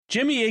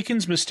Jimmy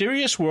Akin's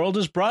Mysterious World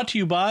is brought to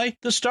you by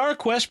the Star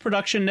Quest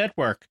Production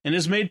Network and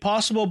is made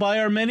possible by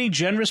our many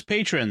generous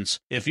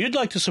patrons. If you'd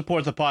like to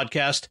support the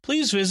podcast,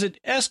 please visit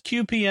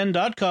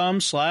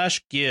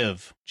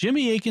sqpn.com/give.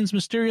 Jimmy Akin's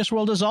Mysterious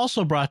World is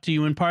also brought to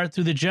you in part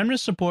through the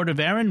generous support of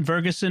Aaron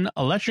Ferguson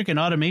Electric and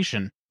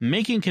Automation,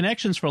 making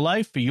connections for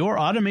life for your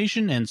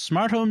automation and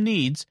smart home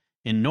needs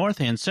in North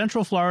and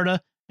Central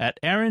Florida at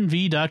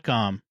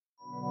aaronv.com.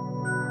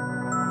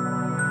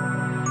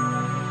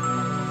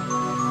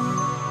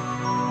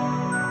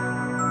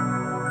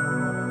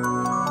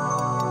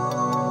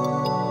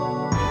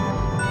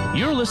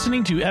 You're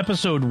listening to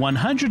episode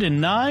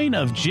 109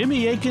 of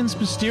Jimmy Akin's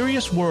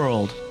Mysterious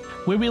World,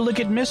 where we look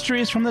at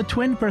mysteries from the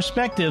twin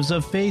perspectives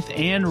of faith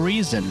and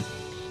reason.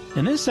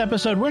 In this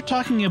episode, we're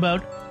talking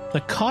about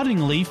the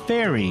Cottingley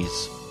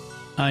Fairies.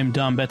 I'm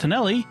Dom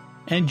Bettinelli,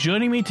 and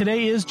joining me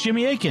today is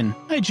Jimmy Akin.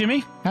 Hi,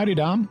 Jimmy. Howdy,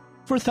 Dom.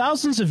 For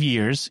thousands of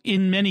years,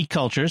 in many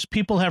cultures,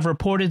 people have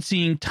reported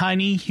seeing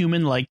tiny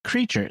human-like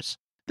creatures.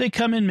 They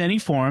come in many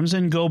forms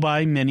and go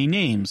by many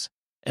names.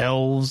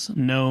 Elves,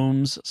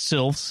 gnomes,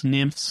 sylphs,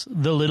 nymphs,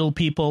 the little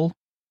people,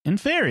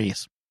 and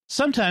fairies.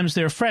 Sometimes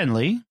they're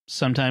friendly,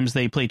 sometimes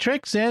they play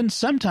tricks, and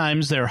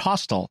sometimes they're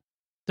hostile.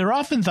 They're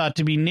often thought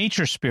to be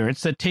nature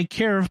spirits that take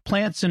care of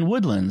plants and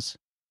woodlands.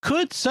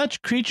 Could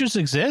such creatures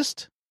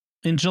exist?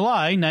 In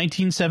July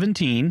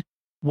 1917,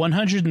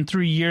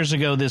 103 years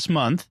ago this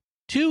month,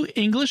 two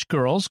English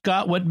girls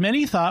got what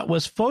many thought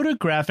was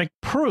photographic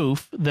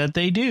proof that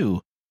they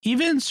do.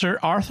 Even Sir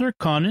Arthur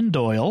Conan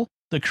Doyle,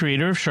 the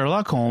creator of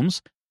Sherlock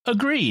Holmes,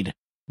 agreed.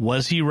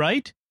 Was he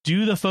right?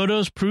 Do the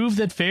photos prove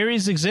that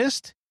fairies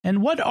exist?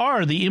 And what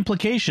are the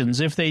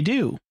implications if they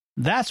do?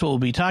 That's what we'll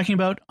be talking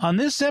about on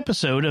this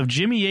episode of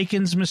Jimmy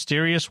Akin's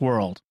Mysterious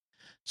World.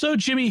 So,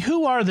 Jimmy,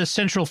 who are the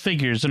central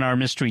figures in our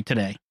mystery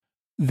today?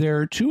 There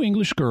are two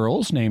English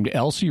girls named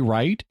Elsie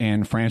Wright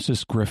and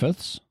Frances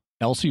Griffiths.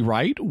 Elsie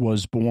Wright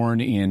was born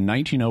in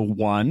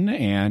 1901,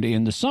 and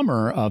in the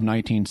summer of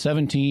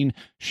 1917,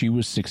 she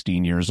was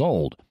 16 years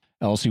old.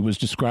 Elsie was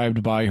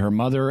described by her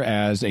mother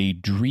as a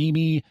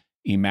dreamy,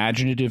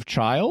 imaginative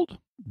child,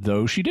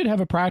 though she did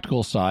have a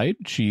practical side.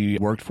 She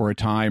worked for a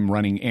time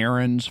running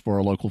errands for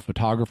a local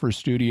photographer's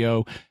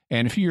studio,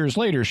 and a few years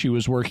later, she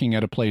was working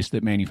at a place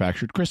that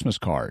manufactured Christmas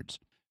cards.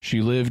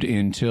 She lived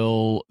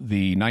until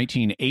the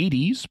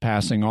 1980s,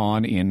 passing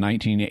on in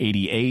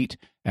 1988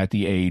 at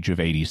the age of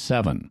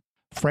 87.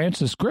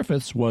 Frances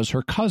Griffiths was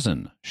her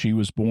cousin. She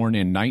was born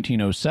in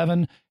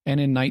 1907, and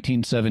in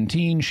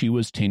 1917, she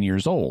was 10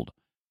 years old.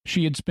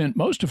 She had spent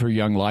most of her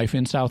young life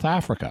in South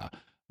Africa,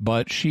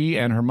 but she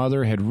and her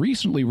mother had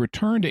recently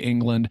returned to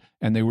England,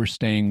 and they were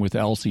staying with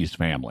Elsie's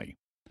family.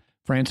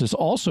 Frances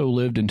also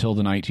lived until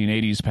the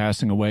 1980s,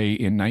 passing away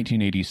in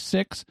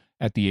 1986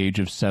 at the age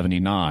of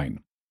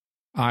 79.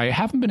 I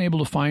haven't been able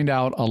to find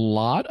out a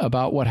lot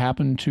about what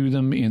happened to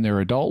them in their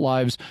adult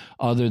lives,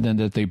 other than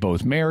that they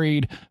both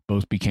married,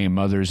 both became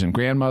mothers and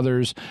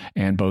grandmothers,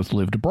 and both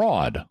lived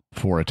abroad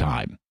for a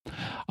time.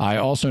 I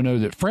also know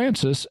that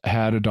Frances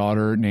had a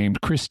daughter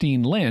named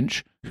Christine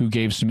Lynch, who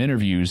gave some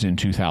interviews in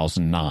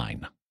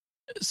 2009.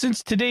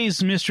 Since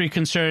today's mystery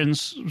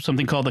concerns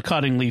something called the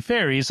Cottingley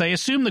Fairies, I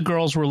assume the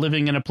girls were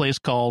living in a place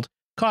called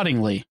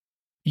Cottingley.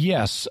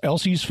 Yes,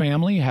 Elsie's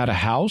family had a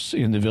house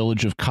in the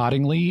village of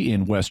Cottingley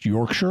in West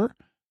Yorkshire.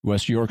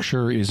 West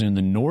Yorkshire is in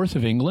the north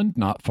of England,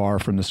 not far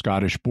from the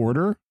Scottish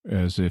border,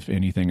 as if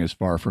anything is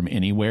far from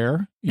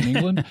anywhere in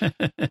England.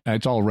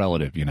 It's all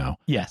relative, you know.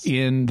 Yes.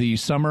 In the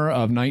summer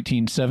of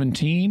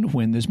 1917,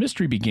 when this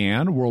mystery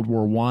began, World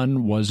War I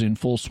was in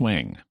full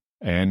swing.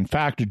 In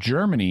fact,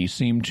 Germany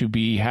seemed to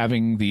be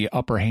having the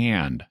upper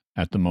hand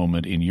at the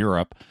moment in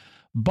Europe.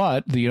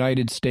 But the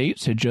United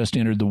States had just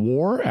entered the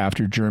war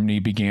after Germany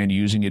began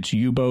using its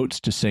U-boats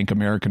to sink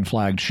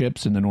American-flagged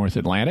ships in the North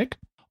Atlantic.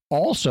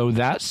 Also,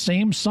 that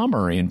same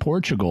summer in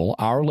Portugal,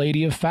 Our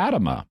Lady of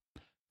Fatima,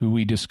 who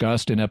we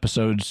discussed in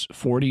episodes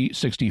 40,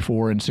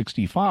 64, and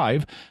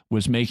 65,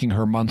 was making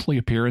her monthly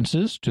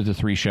appearances to the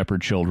Three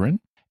Shepherd Children.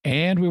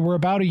 And we were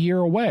about a year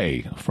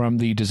away from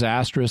the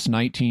disastrous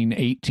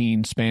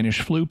 1918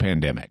 Spanish flu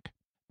pandemic.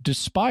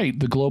 Despite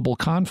the global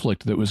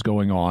conflict that was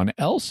going on,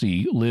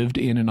 Elsie lived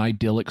in an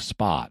idyllic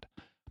spot.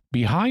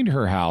 Behind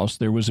her house,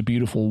 there was a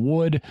beautiful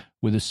wood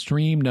with a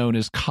stream known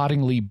as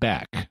Cottingley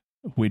Beck,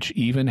 which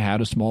even had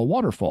a small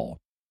waterfall.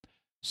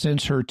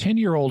 Since her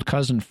 10-year-old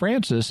cousin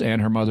Frances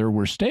and her mother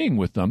were staying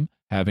with them,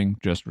 having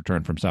just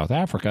returned from South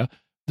Africa,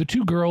 the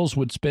two girls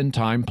would spend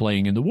time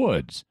playing in the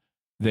woods.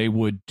 They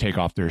would take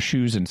off their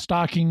shoes and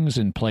stockings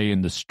and play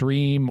in the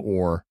stream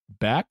or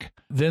beck.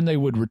 Then they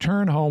would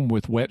return home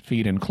with wet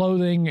feet and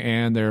clothing,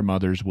 and their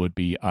mothers would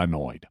be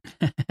annoyed.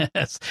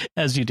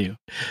 As you do.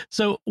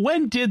 So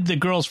when did the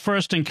girls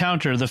first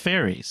encounter the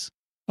fairies?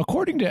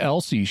 According to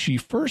Elsie, she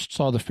first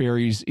saw the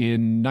fairies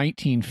in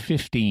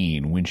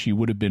 1915 when she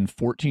would have been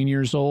 14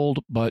 years old,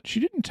 but she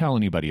didn't tell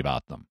anybody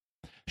about them.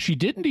 She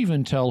didn't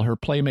even tell her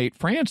playmate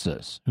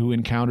Frances, who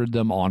encountered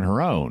them on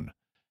her own.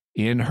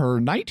 In her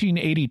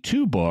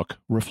 1982 book,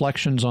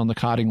 Reflections on the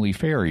Cottingley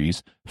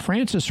Fairies,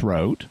 Frances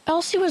wrote,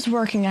 Elsie was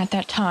working at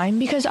that time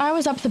because I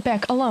was up the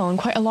beck alone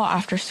quite a lot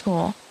after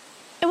school.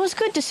 It was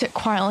good to sit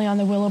quietly on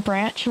the willow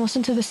branch and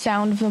listen to the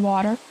sound of the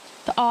water,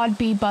 the odd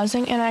bee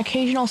buzzing, and an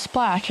occasional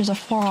splash as a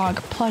frog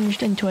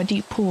plunged into a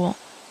deep pool.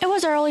 It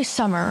was early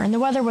summer, and the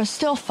weather was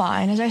still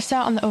fine as I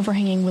sat on the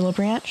overhanging willow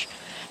branch,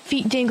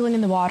 feet dangling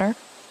in the water,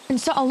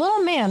 and saw a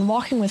little man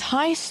walking with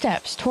high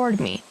steps toward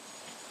me.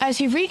 As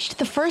he reached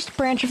the first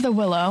branch of the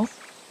willow,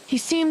 he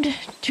seemed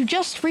to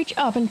just reach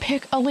up and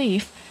pick a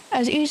leaf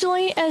as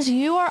easily as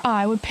you or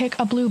I would pick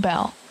a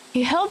bluebell.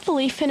 He held the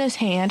leaf in his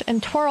hand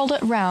and twirled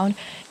it round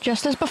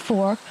just as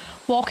before,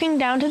 walking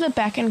down to the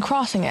beck and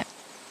crossing it.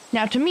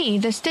 Now to me,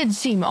 this did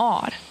seem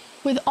odd.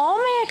 With all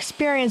my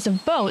experience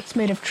of boats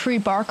made of tree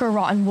bark or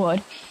rotten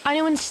wood, I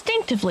knew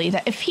instinctively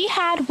that if he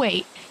had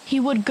weight, he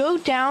would go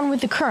down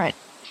with the current,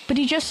 but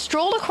he just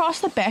strolled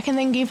across the beck and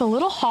then gave a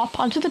little hop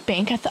onto the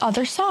bank at the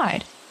other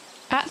side.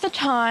 At the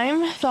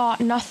time, thought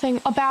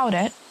nothing about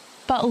it,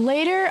 but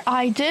later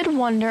I did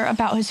wonder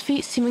about his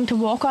feet seeming to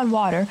walk on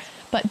water,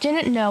 but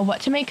didn't know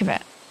what to make of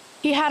it.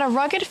 He had a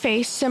rugged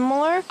face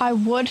similar, I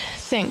would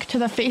think, to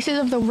the faces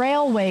of the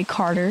railway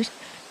carters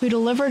who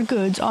delivered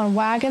goods on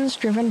wagons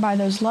driven by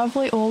those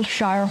lovely old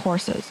Shire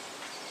horses.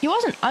 He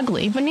wasn't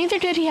ugly, but neither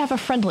did he have a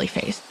friendly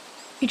face.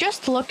 He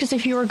just looked as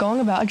if he were going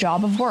about a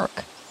job of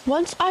work.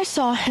 Once I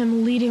saw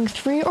him leading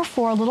 3 or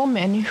 4 little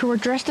men who were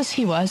dressed as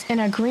he was in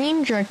a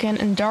green jerkin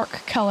and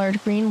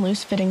dark-colored green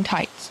loose-fitting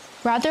tights,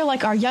 rather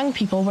like our young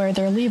people wear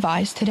their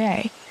Levi's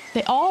today.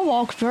 They all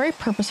walked very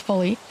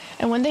purposefully,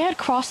 and when they had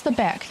crossed the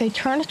beck, they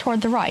turned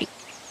toward the right.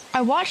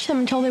 I watched them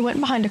until they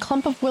went behind a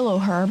clump of willow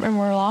herb and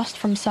were lost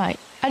from sight.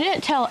 I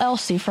didn't tell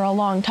Elsie for a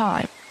long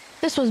time.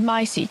 This was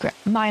my secret,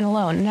 mine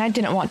alone, and I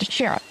didn't want to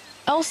share it.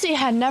 Elsie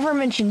had never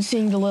mentioned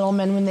seeing the little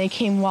men when they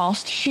came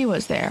whilst she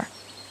was there.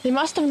 They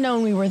must have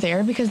known we were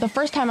there, because the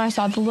first time I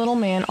saw the little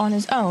man on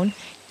his own,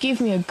 he gave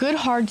me a good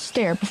hard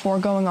stare before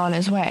going on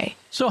his way.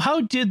 So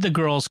how did the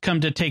girls come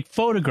to take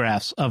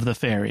photographs of the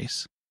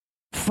fairies?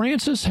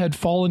 Frances had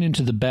fallen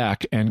into the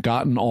beck and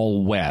gotten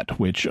all wet,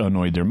 which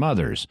annoyed their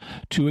mothers.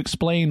 To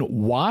explain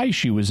why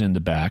she was in the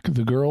beck,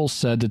 the girls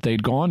said that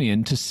they'd gone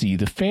in to see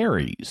the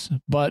fairies,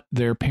 but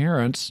their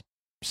parents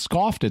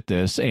scoffed at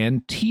this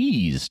and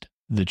teased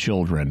the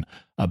children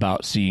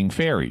about seeing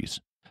fairies.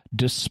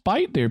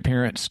 Despite their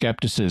parents'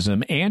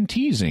 skepticism and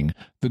teasing,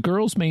 the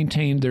girls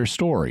maintained their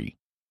story.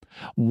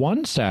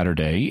 One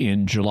Saturday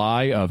in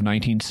July of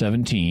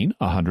 1917,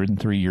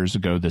 103 years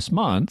ago this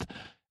month,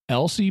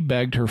 Elsie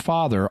begged her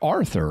father,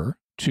 Arthur,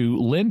 to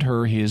lend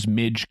her his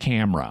Midge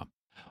camera.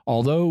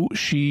 Although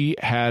she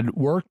had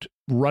worked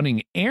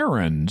running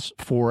errands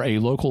for a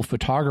local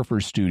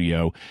photographer's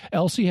studio,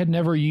 Elsie had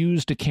never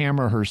used a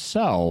camera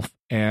herself,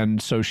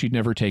 and so she'd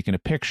never taken a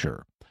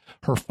picture.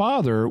 Her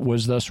father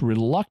was thus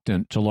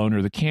reluctant to loan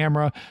her the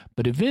camera,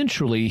 but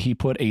eventually he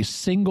put a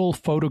single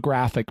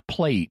photographic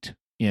plate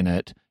in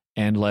it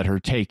and let her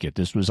take it.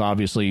 This was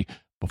obviously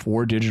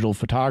before digital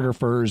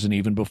photographers and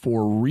even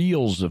before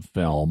reels of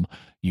film.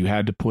 You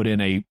had to put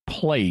in a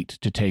plate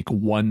to take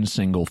one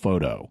single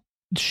photo.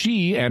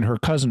 She and her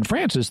cousin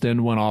Frances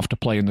then went off to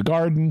play in the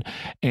garden,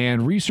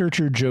 and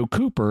researcher Joe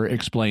Cooper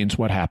explains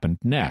what happened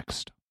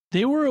next.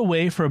 They were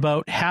away for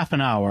about half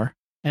an hour,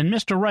 and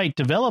Mr. Wright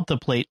developed the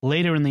plate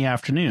later in the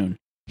afternoon.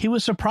 He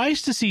was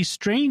surprised to see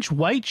strange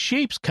white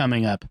shapes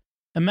coming up,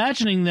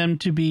 imagining them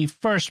to be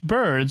first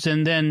birds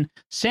and then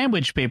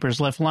sandwich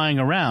papers left lying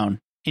around.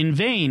 In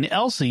vain,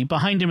 Elsie,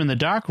 behind him in the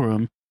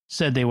darkroom,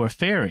 said they were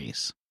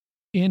fairies.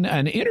 In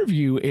an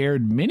interview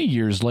aired many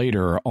years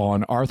later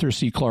on Arthur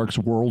C. Clarke's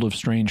World of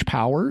Strange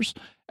Powers,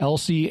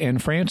 Elsie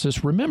and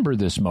Frances remember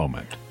this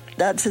moment.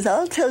 Dad says,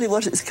 I'll tell you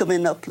what it's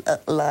coming up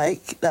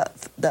like,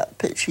 that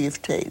picture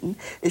you've taken.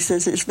 He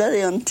says, it's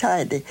very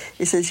untidy.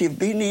 He says, you've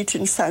been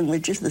eating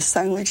sandwiches, the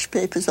sandwich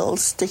paper's all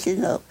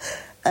sticking up.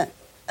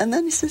 And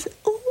then he says,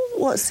 oh,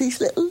 what's these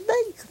little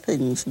leg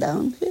things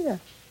down here?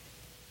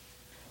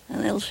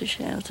 And Elsie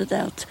shouted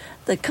out,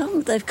 they've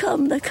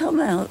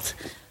come out.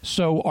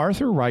 So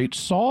Arthur Wright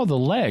saw the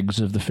legs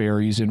of the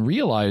fairies and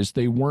realized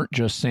they weren't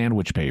just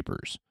sandwich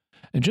papers.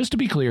 And just to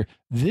be clear,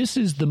 this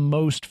is the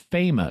most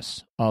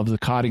famous of the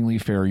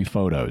Cottingley Fairy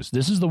photos.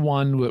 This is the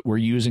one that we're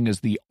using as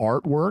the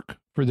artwork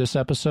for this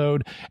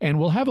episode, and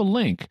we'll have a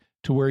link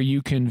to where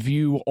you can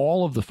view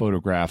all of the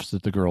photographs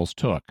that the girls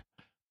took.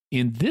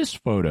 In this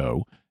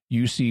photo,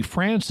 you see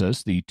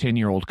Frances, the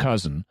 10-year-old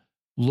cousin,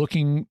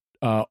 looking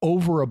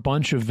over a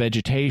bunch of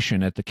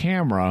vegetation at the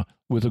camera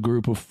with a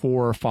group of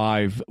 4 or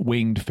 5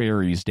 winged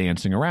fairies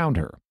dancing around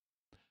her.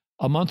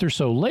 A month or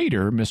so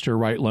later, Mr.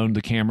 Wright loaned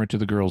the camera to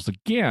the girls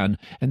again,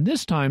 and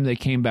this time they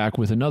came back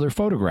with another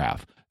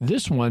photograph.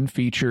 This one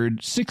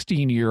featured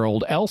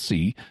 16-year-old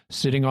Elsie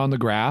sitting on the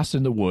grass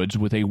in the woods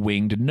with a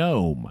winged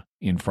gnome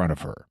in front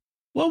of her.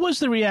 What was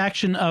the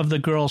reaction of the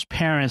girls'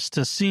 parents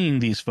to seeing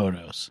these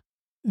photos?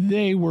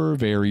 They were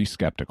very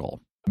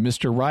skeptical.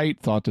 Mr. Wright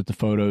thought that the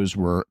photos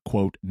were,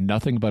 quote,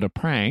 nothing but a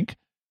prank,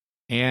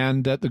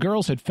 and that the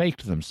girls had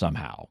faked them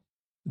somehow.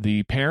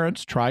 The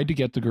parents tried to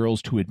get the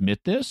girls to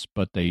admit this,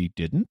 but they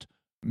didn't.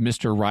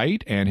 Mr.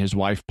 Wright and his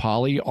wife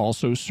Polly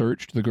also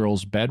searched the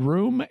girls'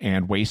 bedroom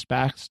and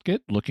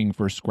wastebasket looking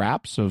for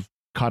scraps of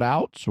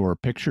cutouts or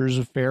pictures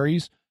of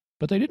fairies,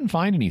 but they didn't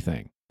find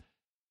anything.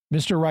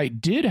 Mr. Wright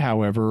did,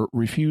 however,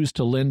 refuse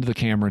to lend the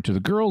camera to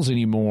the girls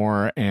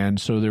anymore, and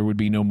so there would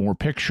be no more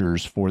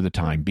pictures for the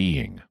time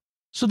being.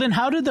 So then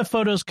how did the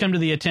photos come to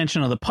the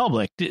attention of the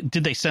public? Did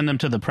they send them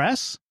to the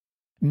press?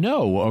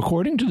 No,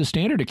 according to the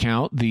Standard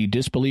account, the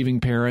disbelieving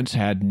parents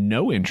had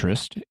no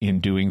interest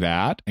in doing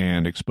that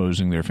and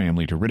exposing their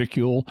family to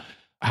ridicule.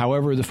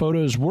 However, the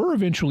photos were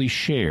eventually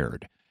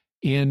shared.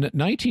 In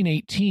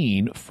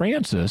 1918,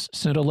 Frances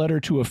sent a letter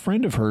to a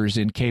friend of hers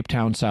in Cape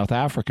Town, South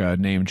Africa,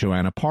 named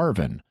Joanna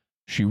Parvin.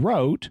 She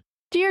wrote,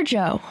 Dear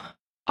Joe,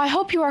 I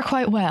hope you are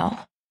quite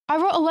well. I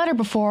wrote a letter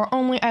before,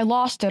 only I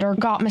lost it or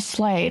got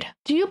mislaid.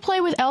 Do you play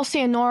with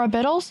Elsie and Nora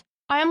Biddles?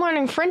 I am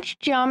learning French,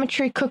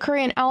 geometry,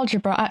 cookery, and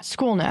algebra at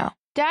school now.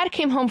 Dad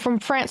came home from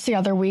France the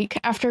other week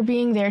after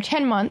being there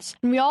 10 months,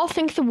 and we all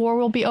think the war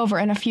will be over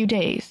in a few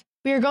days.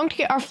 We are going to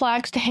get our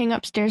flags to hang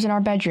upstairs in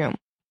our bedroom.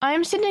 I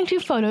am sending 2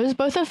 photos,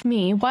 both of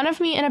me, one of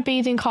me in a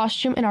bathing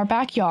costume in our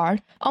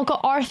backyard. Uncle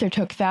Arthur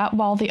took that,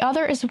 while the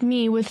other is of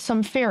me with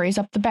some fairies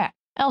up the back.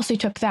 Elsie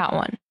took that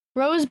one.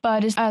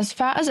 Rosebud is as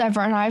fat as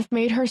ever, and I've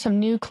made her some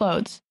new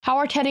clothes. How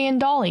are Teddy and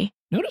Dolly?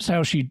 Notice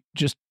how she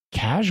just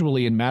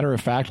casually and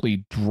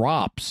matter-of-factly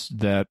drops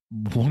that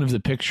one of the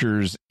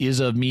pictures is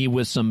of me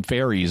with some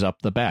fairies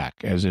up the back,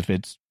 as if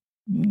it's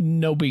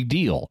no big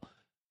deal.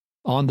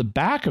 On the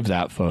back of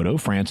that photo,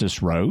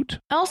 Frances wrote,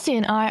 Elsie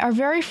and I are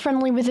very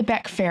friendly with the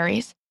Beck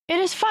fairies. It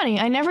is funny,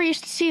 I never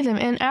used to see them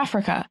in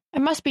Africa.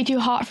 It must be too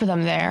hot for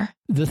them there.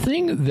 The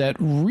thing that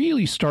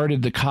really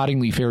started the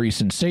Cottingley Fairy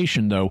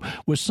sensation, though,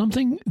 was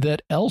something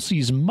that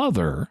Elsie's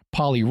mother,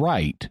 Polly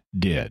Wright,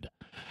 did.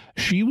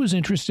 She was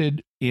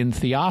interested in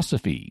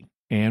theosophy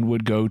and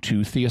would go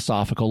to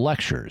theosophical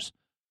lectures.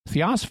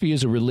 Theosophy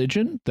is a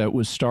religion that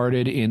was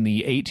started in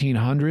the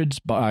 1800s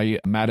by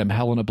Madame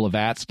Helena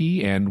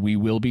Blavatsky, and we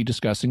will be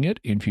discussing it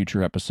in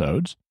future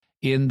episodes.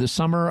 In the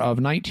summer of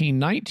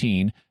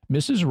 1919,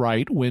 Mrs.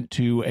 Wright went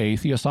to a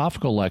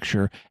theosophical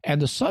lecture,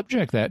 and the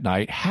subject that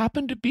night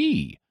happened to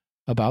be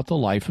about the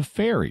life of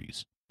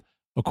fairies.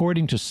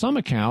 According to some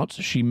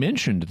accounts, she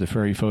mentioned the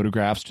fairy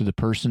photographs to the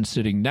person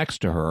sitting next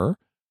to her.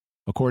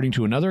 According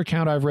to another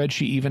account I've read,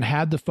 she even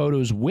had the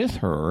photos with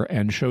her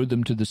and showed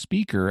them to the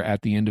speaker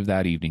at the end of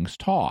that evening's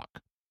talk.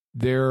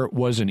 There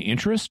was an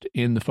interest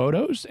in the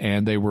photos,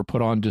 and they were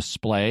put on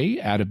display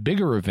at a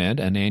bigger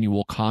event, an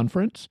annual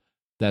conference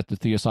that the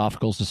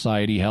Theosophical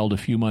Society held a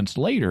few months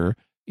later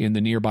in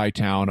the nearby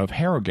town of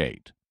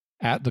Harrogate.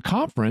 At the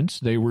conference,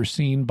 they were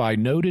seen by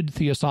noted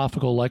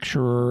theosophical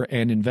lecturer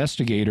and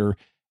investigator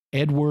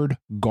Edward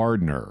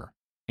Gardner.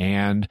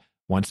 And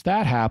once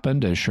that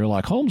happened, as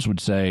Sherlock Holmes would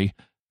say,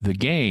 the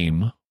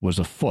game was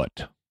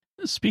afoot.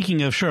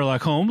 Speaking of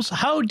Sherlock Holmes,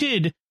 how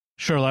did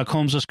Sherlock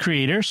Holmes'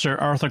 creator, Sir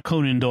Arthur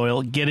Conan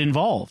Doyle, get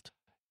involved?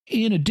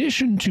 In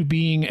addition to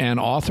being an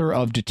author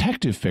of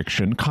detective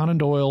fiction, Conan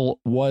Doyle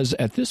was,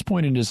 at this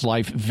point in his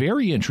life,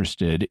 very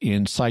interested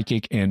in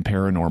psychic and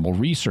paranormal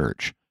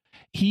research.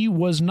 He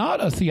was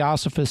not a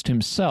theosophist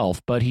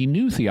himself, but he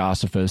knew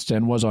theosophists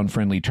and was on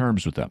friendly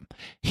terms with them.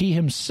 He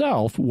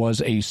himself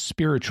was a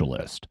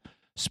spiritualist.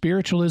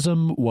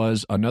 Spiritualism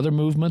was another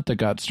movement that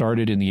got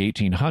started in the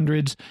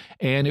 1800s,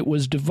 and it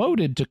was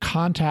devoted to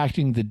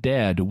contacting the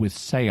dead with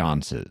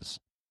seances.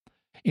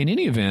 In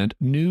any event,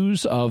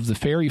 news of the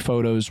fairy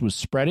photos was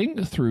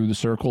spreading through the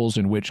circles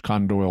in which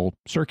Conan Doyle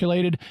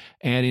circulated,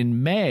 and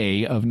in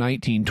May of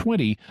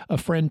 1920, a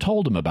friend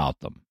told him about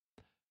them.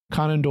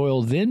 Conan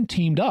Doyle then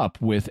teamed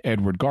up with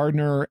Edward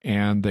Gardner,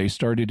 and they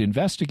started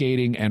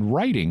investigating and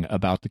writing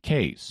about the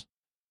case.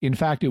 In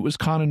fact, it was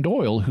Conan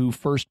Doyle who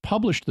first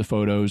published the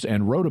photos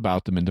and wrote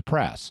about them in the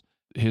press.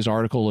 His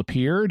article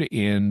appeared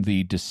in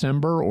the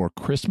December or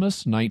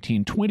Christmas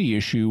 1920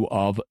 issue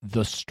of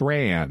The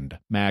Strand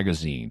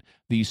magazine,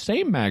 the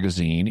same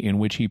magazine in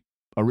which he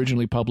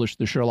originally published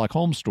the Sherlock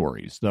Holmes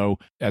stories, though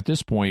at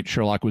this point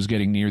Sherlock was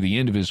getting near the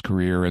end of his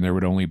career and there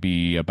would only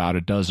be about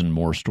a dozen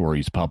more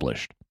stories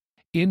published.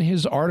 In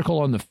his article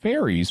on the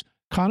fairies,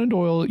 Conan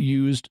Doyle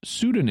used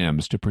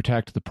pseudonyms to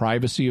protect the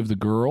privacy of the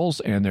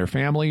girls and their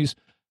families,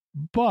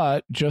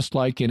 but just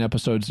like in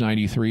episodes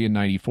 93 and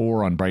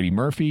 94 on Bridey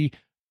Murphy,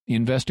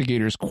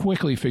 investigators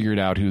quickly figured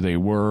out who they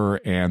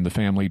were, and the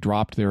family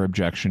dropped their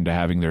objection to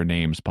having their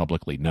names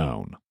publicly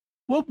known.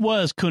 What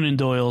was Conan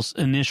Doyle's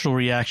initial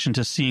reaction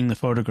to seeing the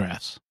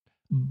photographs?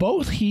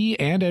 Both he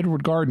and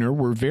Edward Gardner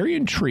were very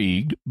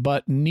intrigued,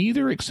 but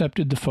neither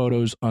accepted the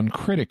photos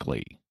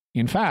uncritically.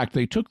 In fact,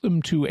 they took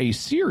them to a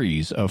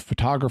series of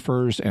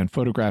photographers and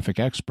photographic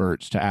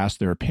experts to ask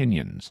their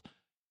opinions.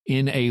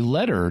 In a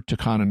letter to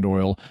Conan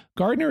Doyle,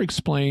 Gardner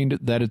explained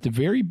that at the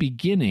very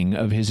beginning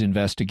of his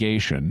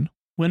investigation,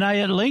 when I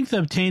at length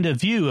obtained a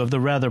view of the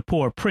rather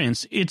poor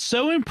prints, it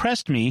so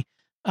impressed me,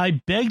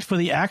 I begged for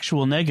the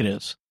actual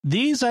negatives.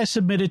 These I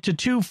submitted to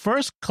 2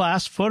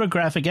 first-class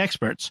photographic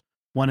experts,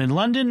 one in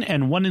London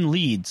and one in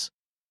Leeds.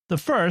 The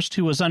first,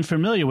 who was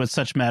unfamiliar with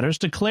such matters,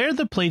 declared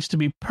the plates to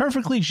be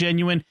perfectly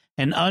genuine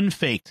and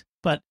unfaked,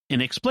 but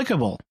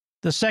inexplicable.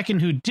 The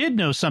second, who did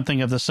know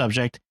something of the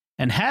subject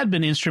and had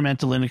been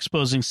instrumental in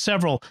exposing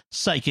several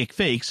psychic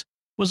fakes,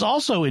 was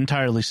also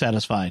entirely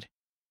satisfied.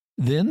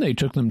 Then they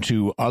took them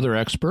to other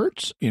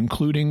experts,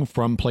 including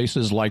from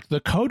places like the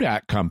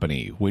Kodak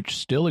Company, which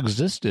still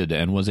existed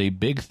and was a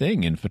big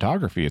thing in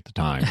photography at the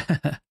time.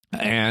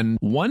 And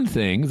one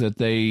thing that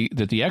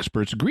the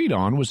experts agreed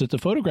on was that the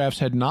photographs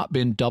had not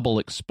been double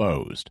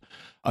exposed.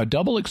 A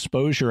double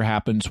exposure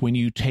happens when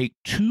you take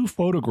two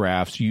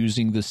photographs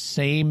using the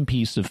same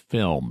piece of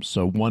film,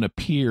 so one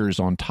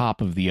appears on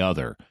top of the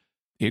other.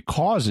 It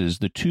causes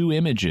the two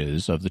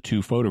images of the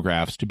two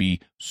photographs to be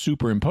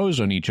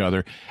superimposed on each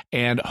other,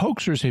 and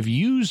hoaxers have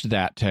used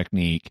that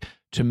technique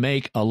to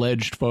make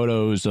alleged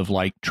photos of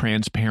like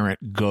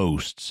transparent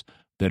ghosts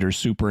that are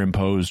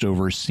superimposed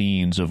over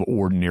scenes of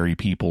ordinary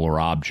people or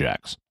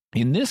objects.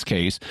 In this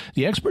case,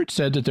 the experts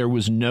said that there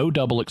was no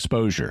double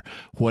exposure.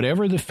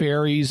 Whatever the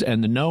fairies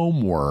and the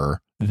gnome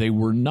were, they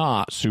were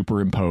not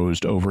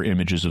superimposed over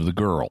images of the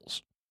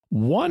girls.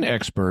 One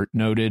expert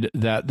noted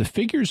that the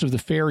figures of the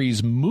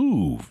fairies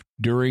moved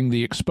during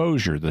the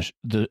exposure,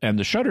 and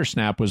the shutter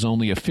snap was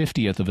only a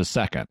 50th of a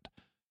second.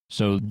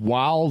 So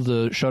while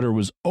the shutter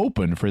was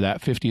open for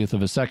that 50th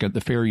of a second,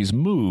 the fairies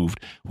moved,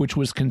 which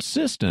was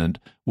consistent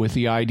with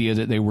the idea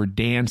that they were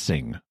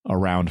dancing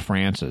around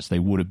Frances. They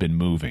would have been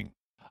moving.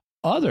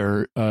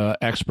 Other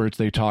experts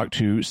they talked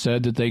to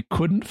said that they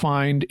couldn't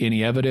find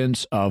any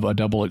evidence of a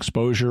double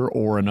exposure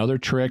or another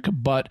trick,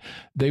 but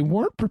they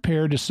weren't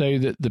prepared to say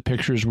that the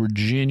pictures were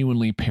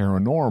genuinely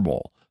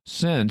paranormal,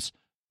 since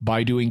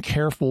by doing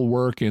careful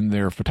work in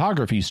their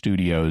photography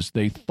studios,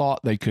 they thought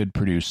they could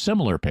produce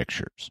similar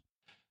pictures.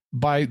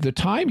 By the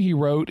time he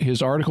wrote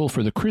his article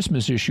for the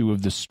Christmas issue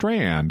of The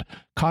Strand,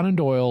 Conan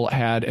Doyle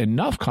had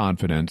enough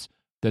confidence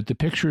that the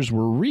pictures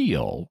were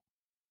real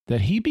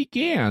that he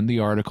began the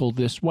article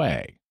this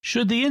way.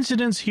 Should the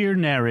incidents here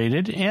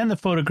narrated and the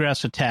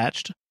photographs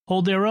attached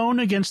hold their own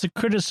against the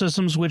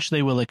criticisms which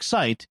they will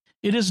excite,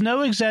 it is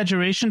no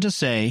exaggeration to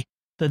say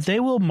that they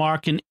will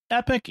mark an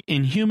epoch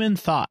in human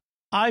thought.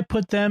 I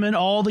put them and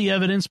all the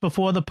evidence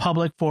before the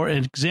public for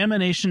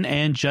examination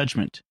and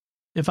judgment.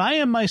 If I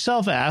am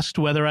myself asked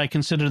whether I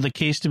consider the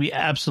case to be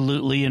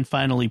absolutely and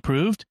finally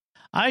proved,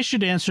 I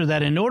should answer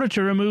that in order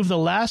to remove the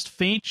last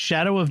faint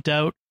shadow of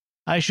doubt,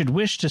 I should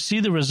wish to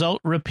see the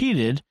result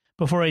repeated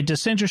before a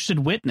disinterested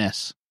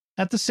witness.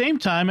 At the same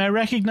time, I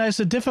recognize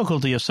the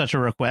difficulty of such a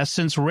request,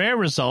 since rare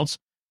results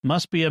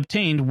must be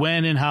obtained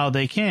when and how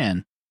they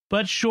can.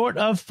 But short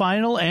of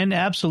final and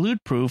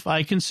absolute proof,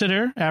 I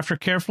consider, after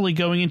carefully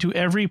going into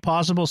every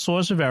possible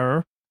source of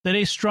error, that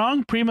a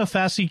strong prima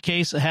facie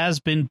case has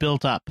been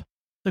built up.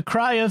 The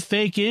cry of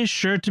fake is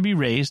sure to be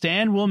raised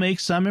and will make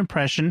some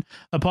impression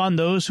upon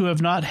those who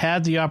have not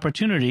had the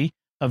opportunity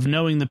of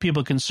knowing the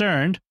people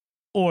concerned,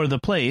 or the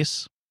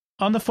place.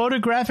 On the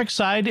photographic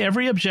side,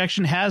 every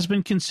objection has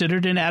been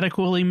considered and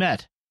adequately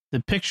met.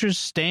 The pictures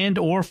stand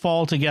or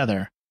fall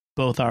together.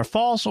 Both are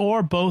false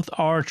or both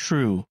are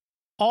true.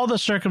 All the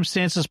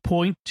circumstances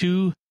point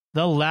to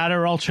the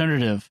latter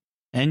alternative.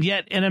 And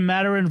yet, in a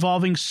matter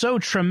involving so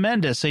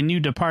tremendous a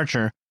new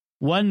departure,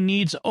 one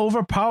needs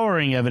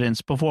overpowering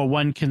evidence before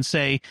one can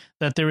say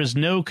that there is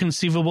no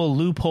conceivable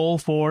loophole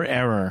for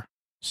error.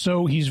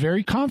 So he's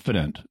very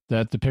confident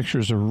that the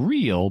pictures are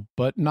real,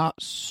 but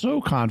not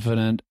so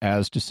confident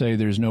as to say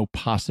there's no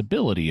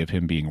possibility of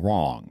him being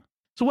wrong.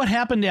 So what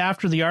happened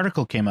after the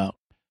article came out?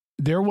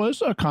 There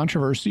was a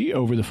controversy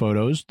over the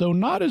photos, though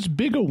not as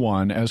big a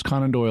one as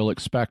Conan Doyle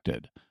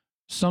expected.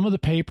 Some of the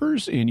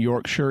papers in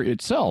Yorkshire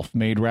itself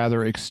made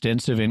rather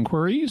extensive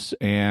inquiries,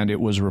 and it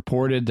was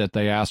reported that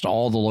they asked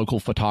all the local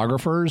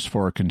photographers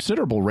for a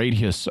considerable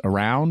radius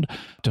around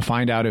to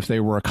find out if they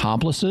were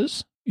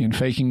accomplices in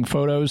faking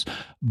photos,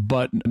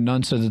 but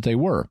none said that they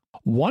were.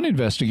 One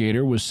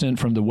investigator was sent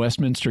from the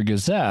Westminster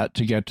Gazette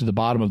to get to the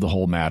bottom of the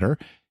whole matter.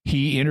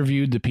 He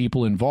interviewed the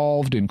people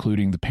involved,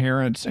 including the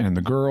parents and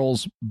the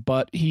girls,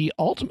 but he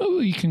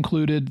ultimately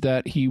concluded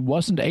that he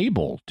wasn't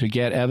able to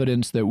get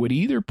evidence that would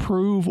either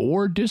prove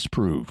or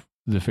disprove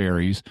the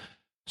fairies,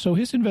 so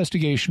his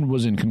investigation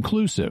was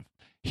inconclusive.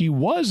 He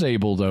was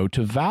able, though,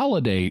 to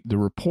validate the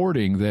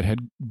reporting that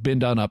had been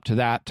done up to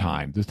that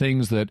time. The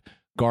things that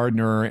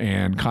Gardner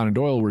and Conan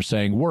Doyle were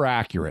saying were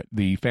accurate.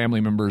 The family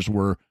members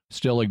were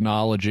still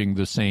acknowledging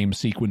the same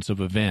sequence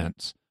of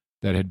events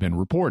that had been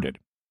reported.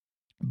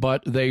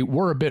 But they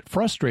were a bit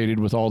frustrated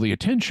with all the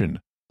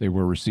attention they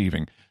were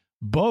receiving.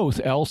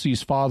 Both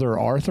Elsie's father,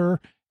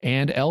 Arthur,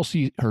 and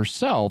Elsie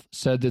herself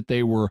said that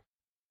they were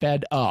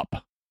fed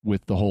up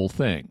with the whole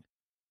thing.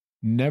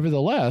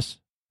 Nevertheless,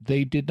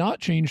 they did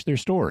not change their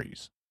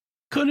stories.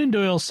 Conan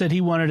Doyle said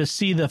he wanted to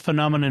see the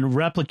phenomenon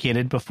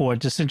replicated before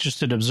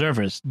disinterested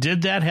observers.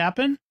 Did that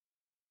happen?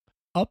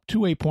 Up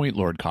to a point,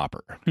 Lord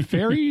Copper.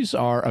 Fairies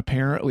are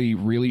apparently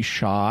really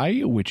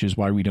shy, which is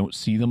why we don't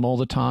see them all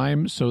the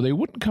time, so they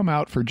wouldn't come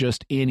out for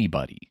just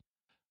anybody.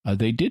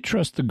 They did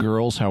trust the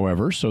girls,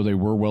 however, so they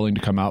were willing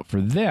to come out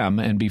for them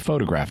and be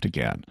photographed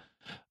again.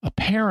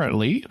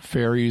 Apparently,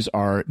 fairies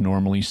are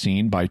normally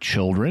seen by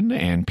children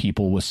and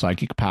people with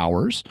psychic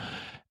powers,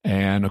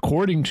 and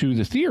according to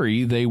the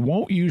theory, they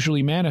won't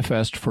usually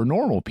manifest for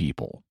normal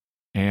people.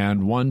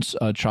 And once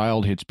a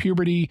child hits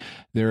puberty,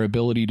 their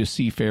ability to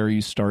see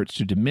fairies starts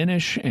to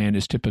diminish and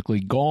is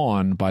typically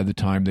gone by the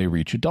time they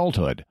reach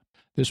adulthood.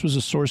 This was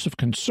a source of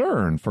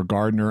concern for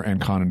Gardner and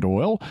Conan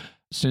Doyle,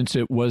 since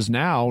it was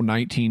now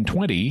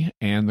 1920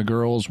 and the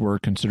girls were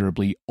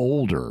considerably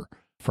older.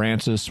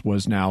 Frances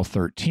was now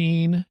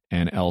 13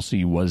 and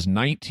Elsie was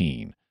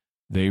 19.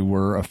 They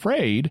were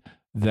afraid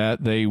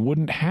that they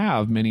wouldn't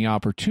have many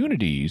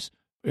opportunities,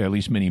 at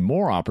least many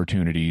more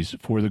opportunities,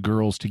 for the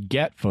girls to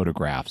get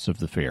photographs of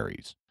the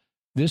fairies.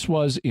 This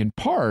was in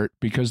part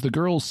because the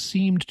girls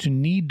seemed to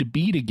need to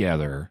be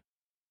together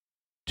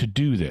to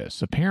do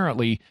this.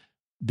 Apparently,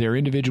 their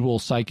individual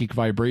psychic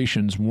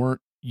vibrations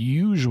weren't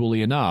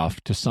usually enough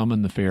to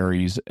summon the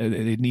fairies.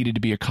 It needed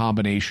to be a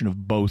combination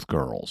of both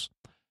girls.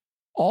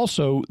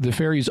 Also, the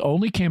fairies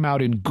only came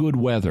out in good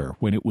weather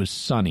when it was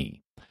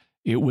sunny.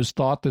 It was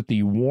thought that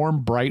the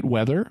warm, bright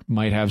weather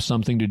might have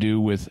something to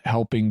do with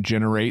helping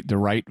generate the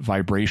right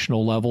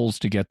vibrational levels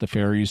to get the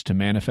fairies to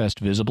manifest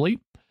visibly.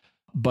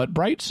 But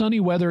bright, sunny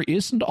weather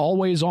isn't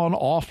always on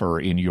offer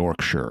in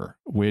Yorkshire,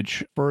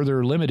 which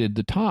further limited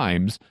the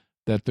times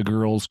that the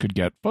girls could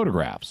get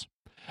photographs.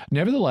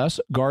 Nevertheless,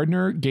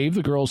 Gardner gave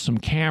the girls some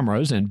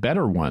cameras, and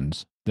better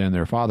ones than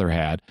their father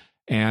had,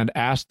 and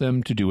asked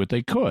them to do what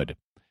they could.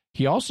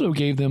 He also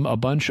gave them a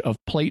bunch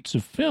of plates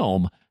of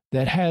film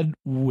that had,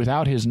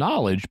 without his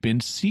knowledge,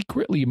 been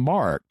secretly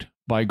marked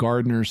by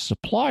Gardner's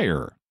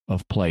supplier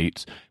of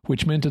plates,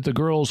 which meant that the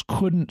girls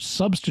couldn't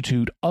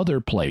substitute other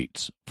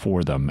plates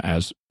for them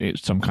as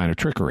some kind of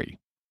trickery.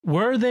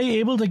 Were they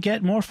able to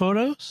get more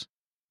photos?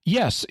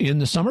 Yes, in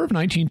the summer of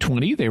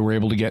 1920, they were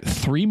able to get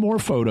 3 more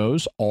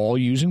photos, all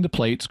using the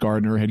plates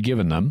Gardner had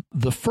given them.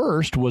 The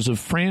first was of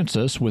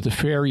Frances with a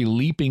fairy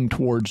leaping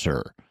towards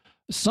her.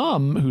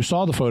 Some who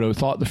saw the photo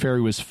thought the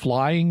fairy was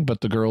flying,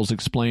 but the girls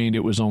explained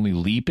it was only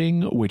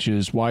leaping, which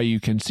is why you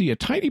can see a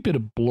tiny bit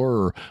of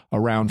blur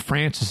around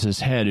Frances's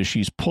head as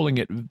she's pulling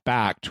it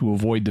back to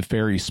avoid the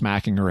fairy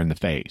smacking her in the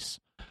face.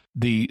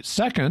 The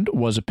second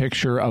was a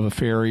picture of a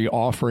fairy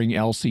offering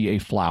Elsie a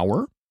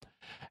flower.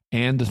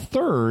 And the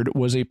third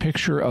was a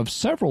picture of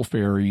several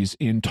fairies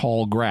in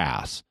tall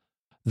grass.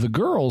 The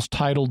girls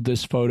titled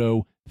this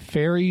photo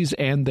Fairies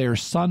and Their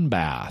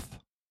Sunbath,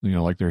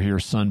 like they're here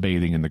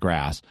sunbathing in the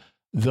grass,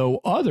 though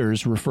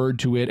others referred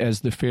to it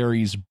as the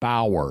fairies'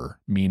 bower,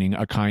 meaning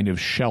a kind of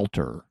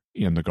shelter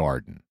in the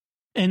garden.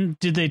 And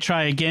did they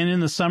try again in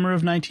the summer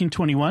of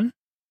 1921?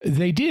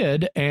 They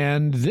did,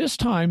 and this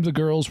time the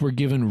girls were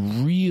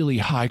given really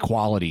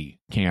high-quality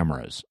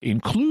cameras,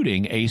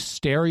 including a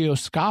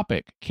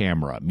stereoscopic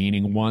camera,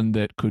 meaning one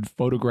that could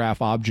photograph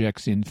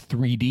objects in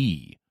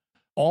 3D.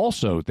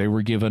 Also, they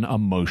were given a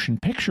motion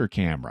picture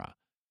camera,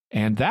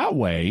 and that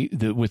way,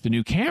 with the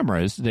new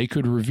cameras, they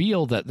could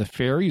reveal that the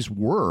fairies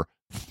were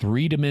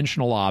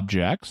three-dimensional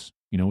objects,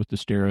 with the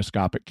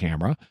stereoscopic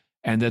camera,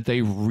 and that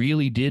they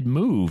really did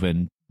move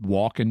and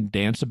walk and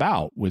dance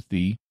about with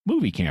the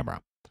movie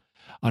camera.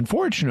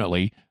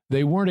 Unfortunately,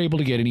 they weren't able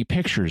to get any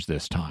pictures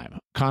this time.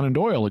 Conan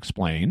Doyle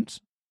explains,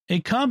 "A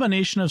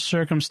combination of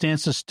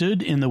circumstances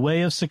stood in the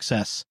way of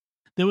success.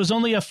 There was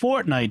only a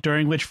fortnight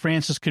during which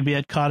Frances could be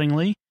at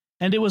Cottingley,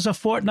 and it was a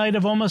fortnight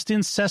of almost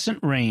incessant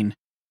rain,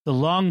 the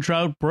long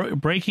drought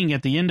breaking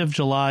at the end of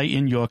July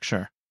in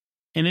Yorkshire.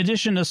 In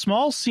addition, a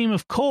small seam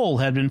of coal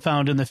had been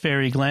found in the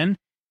Fairy Glen,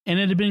 and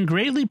it had been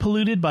greatly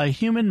polluted by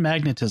human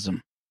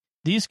magnetism.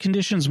 These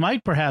conditions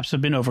might perhaps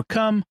have been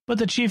overcome, but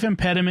the chief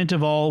impediment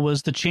of all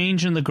was the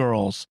change in the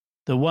girls,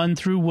 the one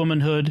through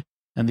womanhood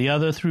and the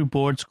other through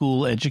board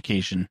school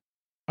education."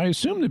 I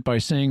assume that by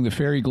saying the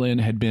Fairy Glen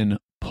had been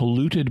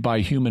polluted by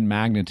human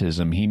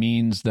magnetism, he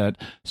means that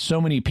so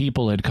many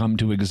people had come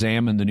to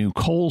examine the new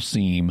coal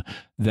seam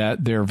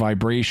that their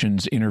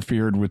vibrations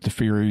interfered with the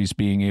fairies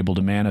being able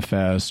to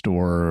manifest,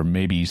 or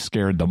maybe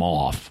scared them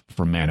off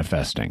from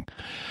manifesting.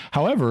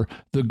 However,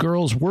 the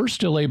girls were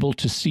still able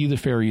to see the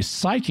fairies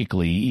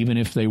psychically, even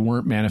if they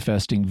weren't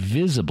manifesting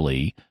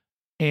visibly,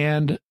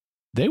 and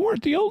they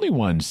weren't the only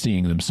ones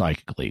seeing them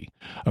psychically.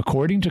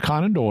 According to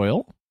Conan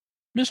Doyle,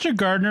 Mr.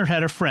 Gardner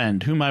had a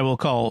friend, whom I will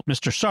call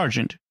Mr.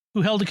 Sargent,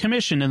 who held a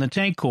commission in the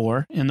Tank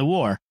Corps in the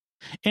war,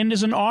 and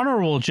is an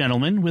honorable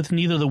gentleman with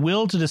neither the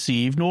will to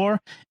deceive nor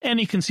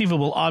any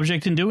conceivable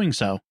object in doing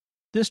so.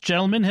 This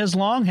gentleman has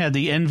long had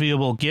the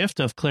enviable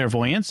gift of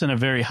clairvoyance in a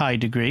very high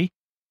degree,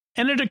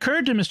 and it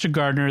occurred to Mr.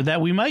 Gardner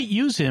that we might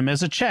use him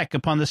as a check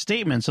upon the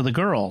statements of the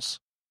girls.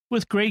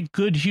 With great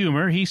good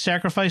humor, he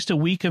sacrificed a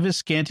week of his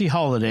scanty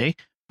holiday,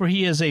 for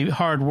he is a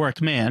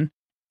hard-worked man,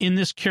 in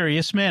this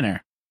curious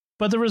manner.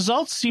 But the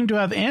results seem to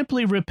have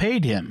amply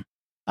repaid him.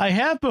 I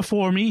have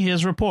before me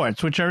his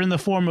reports, which are in the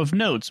form of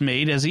notes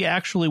made as he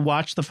actually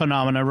watched the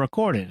phenomena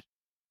recorded.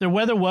 The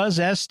weather was,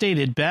 as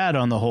stated, bad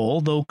on the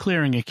whole, though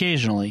clearing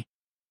occasionally.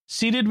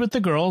 Seated with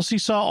the girls, he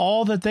saw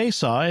all that they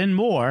saw, and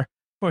more,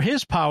 for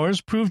his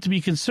powers proved to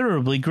be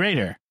considerably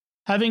greater.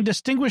 Having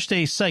distinguished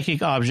a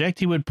psychic object,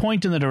 he would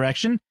point in the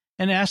direction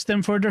and ask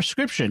them for a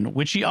description,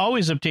 which he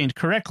always obtained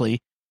correctly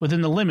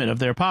within the limit of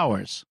their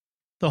powers.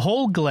 The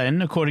whole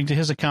glen, according to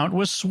his account,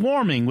 was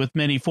swarming with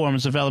many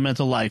forms of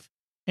elemental life,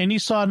 and he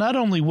saw not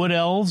only wood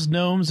elves,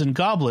 gnomes, and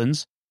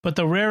goblins, but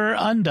the rarer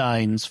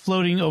undines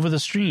floating over the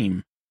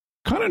stream.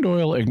 Conan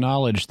Doyle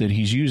acknowledged that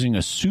he's using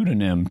a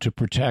pseudonym to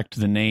protect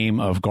the name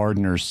of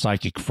Gardner's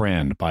psychic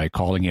friend by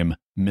calling him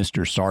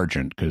Mr.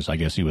 Sergeant, because I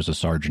guess he was a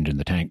sergeant in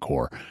the Tank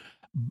Corps.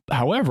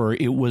 However,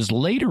 it was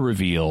later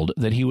revealed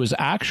that he was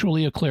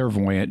actually a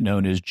clairvoyant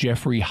known as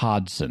Jeffrey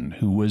Hodson,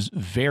 who was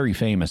very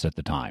famous at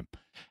the time.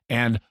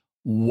 And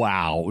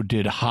wow,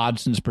 did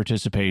Hodson's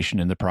participation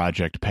in the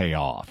project pay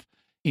off.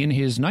 In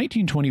his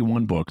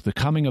 1921 book, The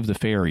Coming of the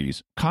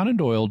Fairies, Conan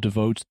Doyle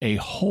devotes a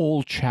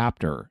whole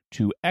chapter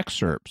to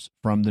excerpts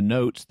from the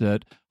notes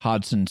that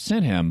Hodson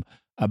sent him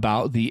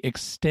about the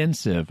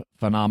extensive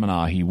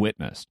phenomena he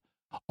witnessed.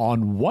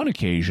 On one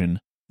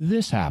occasion,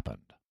 this happened.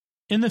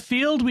 In the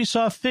field, we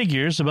saw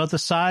figures about the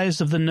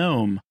size of the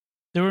gnome.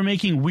 They were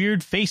making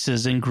weird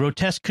faces and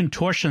grotesque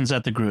contortions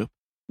at the group.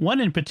 One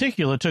in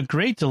particular took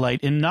great delight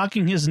in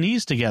knocking his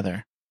knees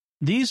together.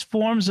 These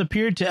forms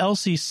appeared to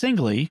Elsie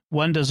singly,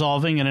 one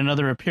dissolving and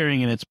another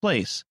appearing in its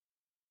place.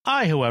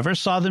 I, however,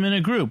 saw them in a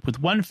group,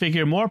 with one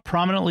figure more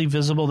prominently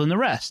visible than the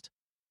rest.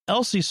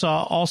 Elsie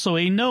saw also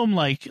a gnome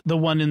like the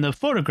one in the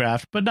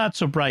photograph, but not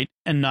so bright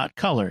and not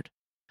colored.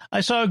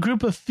 I saw a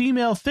group of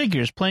female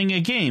figures playing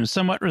a game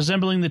somewhat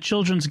resembling the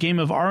children's game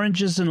of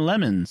oranges and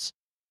lemons.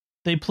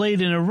 They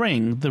played in a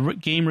ring. The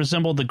game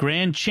resembled the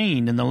grand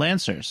chain in the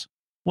Lancers.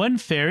 One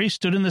fairy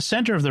stood in the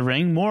center of the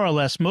ring, more or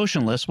less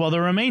motionless, while the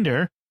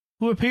remainder,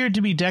 who appeared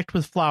to be decked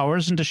with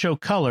flowers and to show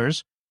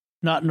colors,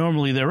 not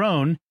normally their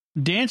own,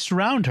 danced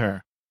round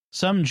her.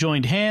 Some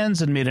joined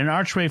hands and made an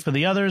archway for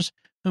the others,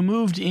 who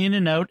moved in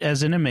and out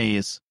as in a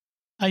maze.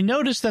 I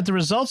noticed that the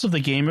results of the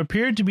game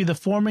appeared to be the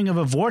forming of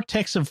a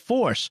vortex of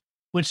force,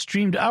 which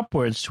streamed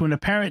upwards to an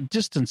apparent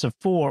distance of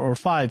 4 or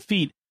 5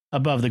 feet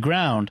above the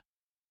ground.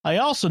 I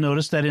also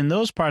noticed that in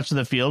those parts of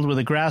the field where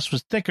the grass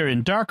was thicker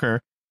and darker,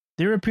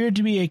 there appeared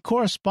to be a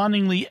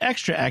correspondingly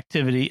extra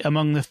activity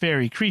among the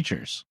fairy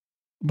creatures.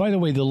 By the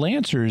way, the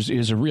Lancers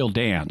is a real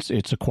dance.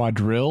 It's a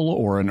quadrille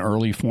or an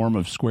early form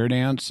of square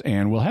dance,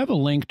 and we'll have a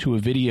link to a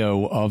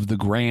video of the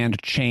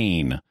grand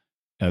chain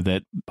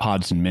that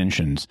Hodson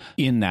mentions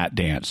in that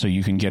dance, so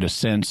you can get a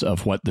sense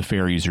of what the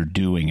fairies are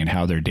doing and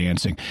how they're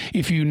dancing.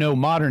 If you know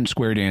modern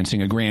square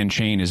dancing, a grand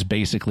chain is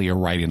basically a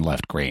right and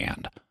left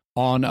grand.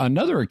 On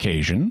another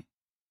occasion,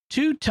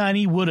 2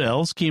 tiny wood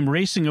elves came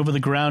racing over the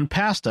ground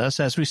past us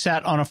as we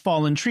sat on a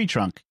fallen tree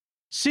trunk.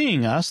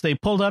 Seeing us, they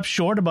pulled up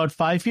short about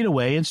 5 feet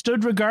away and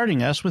stood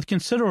regarding us with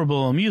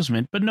considerable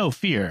amusement, but no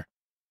fear.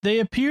 They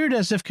appeared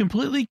as if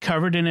completely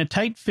covered in a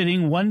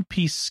tight-fitting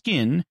one-piece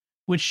skin,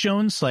 which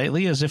shone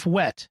slightly as if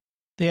wet.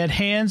 They had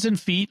hands and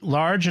feet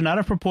large and out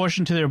of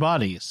proportion to their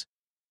bodies.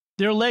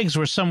 Their legs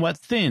were somewhat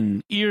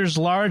thin, ears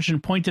large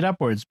and pointed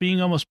upwards,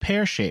 being almost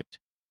pear-shaped.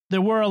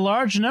 There were a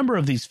large number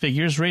of these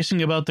figures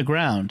racing about the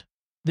ground.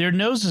 Their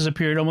noses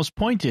appeared almost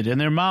pointed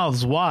and their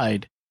mouths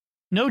wide.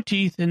 No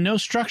teeth and no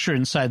structure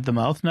inside the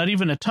mouth, not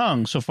even a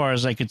tongue, so far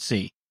as I could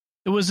see.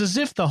 It was as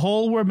if the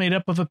whole were made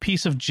up of a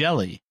piece of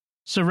jelly.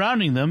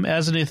 Surrounding them,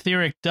 as an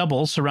etheric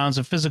double surrounds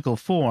a physical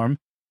form,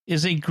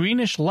 is a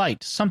greenish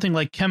light, something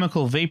like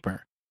chemical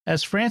vapor.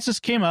 As Francis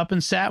came up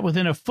and sat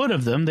within a foot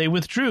of them, they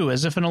withdrew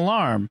as if in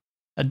alarm,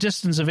 a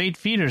distance of 8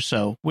 feet or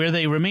so, where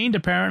they remained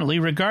apparently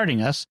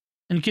regarding us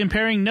and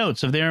comparing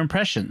notes of their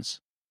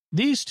impressions.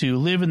 These 2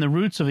 live in the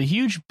roots of a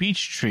huge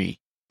beech tree.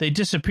 They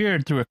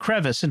disappeared through a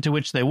crevice into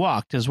which they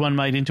walked, as one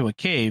might into a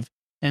cave,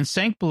 and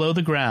sank below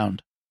the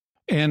ground.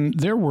 And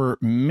there were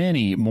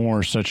many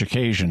more such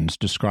occasions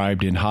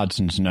described in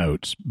Hodson's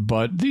notes,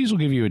 but these will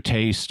give you a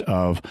taste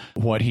of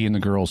what he and the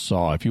girls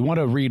saw. If you want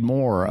to read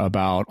more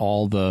about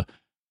all the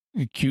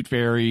cute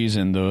fairies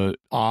and the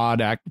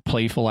odd,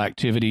 playful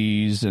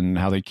activities and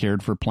how they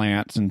cared for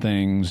plants and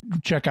things,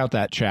 check out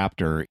that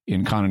chapter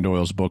in Conan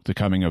Doyle's book, The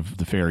Coming of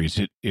the Fairies.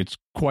 It's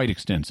quite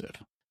extensive.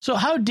 So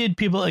how did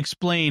people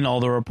explain all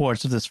the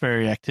reports of this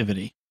fairy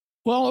activity?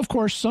 Well, of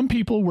course, some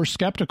people were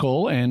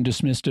skeptical and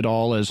dismissed it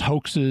all as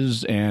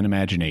hoaxes and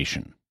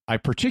imagination. I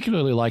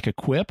particularly like a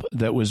quip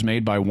that was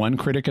made by one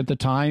critic at the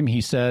time.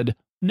 He said,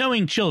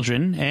 "Knowing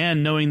children,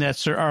 and knowing that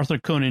Sir Arthur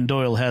Conan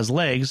Doyle has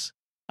legs,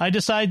 I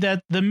decide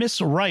that the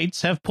Miss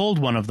Wrights have pulled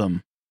one of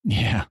them."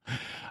 Yeah,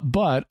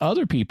 but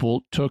other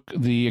people took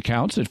the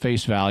accounts at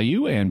face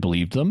value and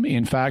believed them.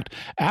 In fact,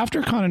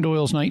 after Conan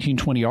Doyle's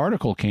 1920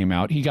 article came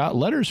out, he got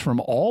letters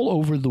from all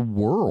over the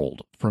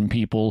world from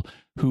people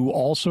who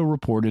also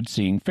reported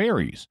seeing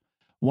fairies.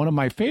 One of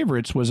my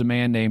favorites was a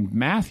man named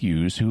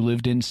Matthews who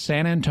lived in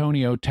San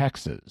Antonio,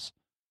 Texas.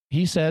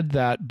 He said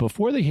that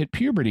before they hit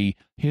puberty,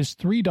 his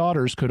 3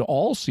 daughters could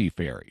all see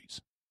fairies.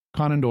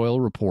 Conan Doyle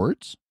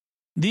reports,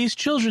 "These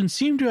children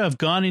seem to have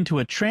gone into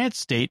a trance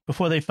state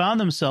before they found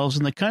themselves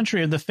in the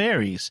country of the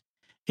fairies,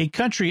 a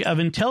country of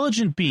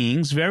intelligent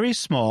beings very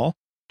small,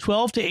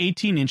 12 to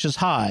 18 inches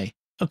high,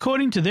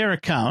 According to their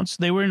accounts,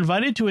 they were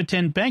invited to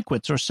attend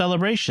banquets or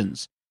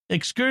celebrations,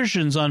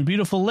 excursions on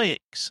beautiful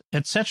lakes,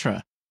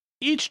 etc.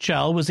 Each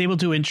child was able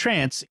to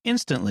entrance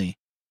instantly.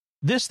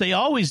 This they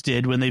always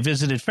did when they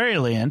visited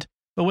fairyland,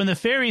 but when the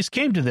fairies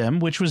came to them,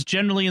 which was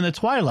generally in the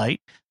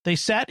twilight, they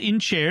sat in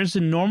chairs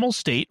in normal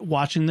state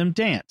watching them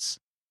dance.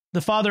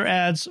 The father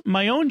adds,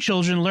 "My own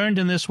children learned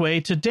in this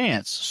way to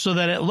dance, so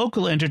that at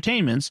local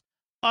entertainments,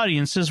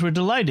 audiences were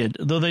delighted,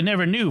 though they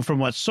never knew from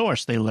what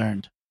source they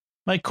learned."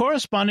 My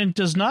correspondent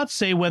does not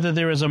say whether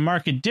there is a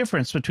marked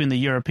difference between the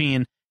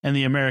European and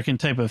the American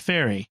type of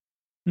fairy.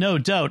 No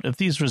doubt, if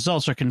these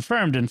results are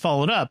confirmed and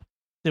followed up,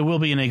 there will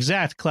be an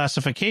exact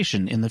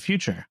classification in the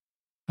future.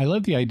 I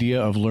love the idea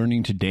of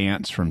learning to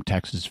dance from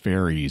Texas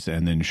fairies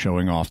and then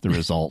showing off the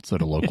results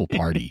at a local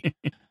party.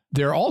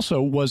 There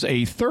also was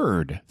a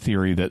third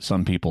theory that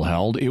some people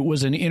held. It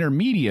was an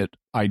intermediate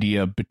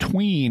idea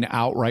between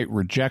outright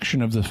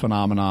rejection of the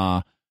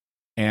phenomena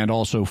and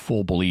also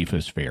full belief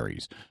as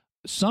fairies.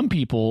 Some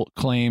people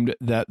claimed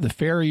that the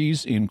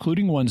fairies,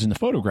 including ones in the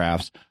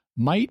photographs,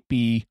 might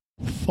be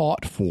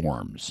thought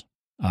forms.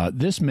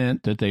 This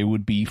meant that they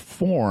would be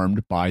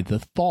formed by the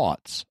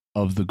thoughts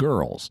of the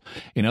girls.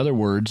 In other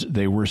words,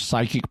 they were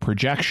psychic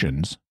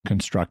projections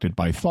constructed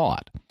by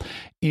thought.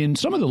 In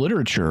some of the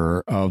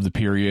literature of the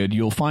period,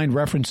 you'll find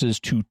references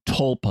to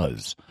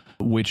tulpas,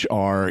 which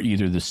are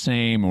either the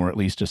same or at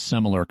least a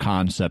similar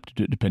concept,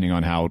 depending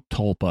on how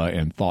tulpa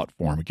and thought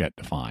form get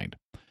defined.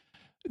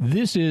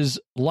 This is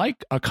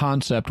like a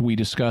concept we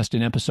discussed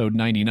in episode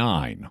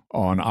 99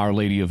 on Our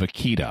Lady of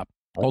Akita.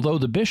 Although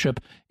the bishop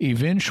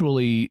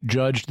eventually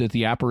judged that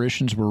the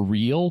apparitions were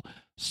real,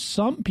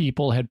 some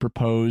people had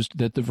proposed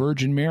that the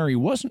Virgin Mary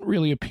wasn't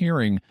really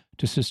appearing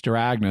to Sister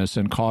Agnes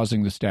and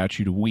causing the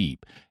statue to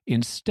weep.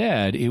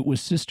 Instead, it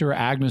was Sister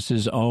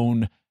Agnes's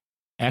own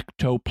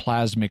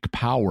ectoplasmic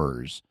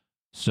powers,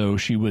 so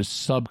she was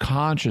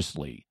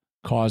subconsciously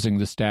causing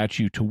the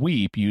statue to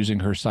weep using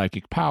her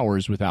psychic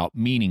powers without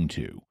meaning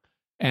to.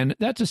 And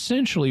that's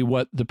essentially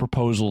what the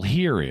proposal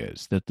here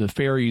is, that the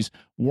fairies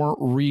weren't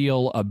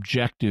real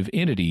objective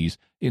entities.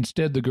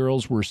 Instead, the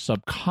girls were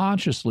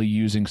subconsciously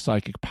using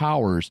psychic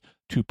powers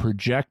to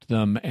project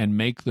them and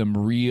make them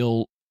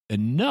real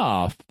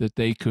enough that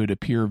they could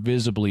appear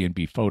visibly and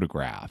be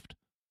photographed.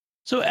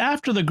 So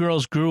after the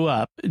girls grew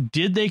up,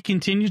 did they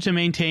continue to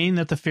maintain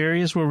that the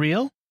fairies were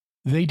real?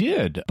 They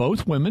did.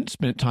 Both women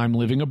spent time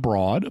living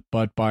abroad,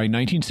 but by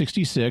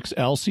 1966,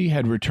 Elsie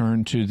had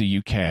returned to the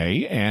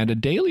UK, and a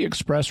Daily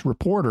Express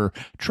reporter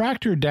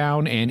tracked her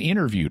down and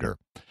interviewed her.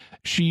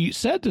 She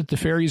said that the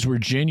fairies were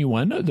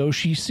genuine, though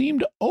she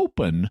seemed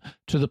open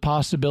to the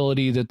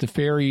possibility that the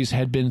fairies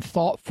had been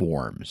thought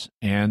forms,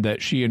 and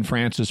that she and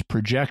Francis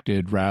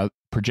projected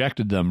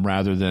them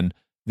rather than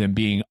them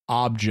being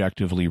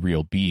objectively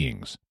real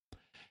beings.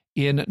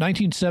 In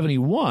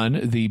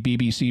 1971, the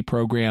BBC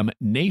program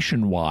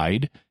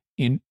Nationwide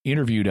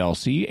interviewed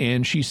Elsie,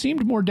 and she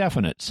seemed more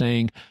definite,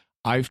 saying,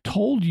 "I've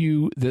told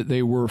you that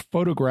they were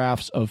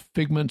photographs of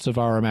figments of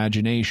our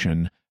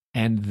imagination,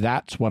 and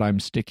that's what I'm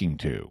sticking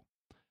to."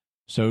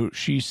 So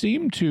she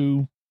seemed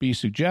to be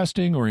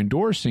suggesting or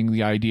endorsing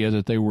the idea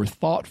that they were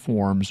thought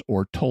forms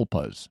or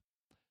tulpas.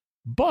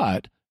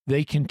 But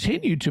they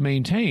continued to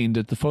maintain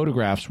that the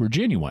photographs were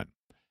genuine.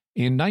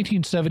 In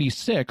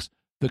 1976,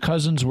 the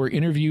cousins were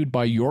interviewed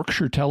by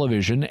Yorkshire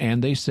Television,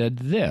 and they said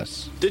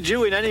this. Did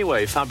you in any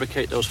way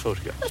fabricate those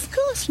photographs? Of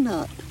course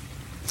not.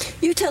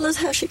 You tell us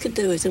how she could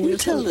do it, and we'll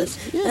tell us.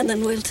 Yeah. And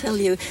then we'll tell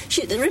you.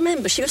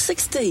 Remember, she was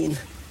 16.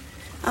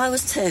 I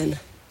was 10.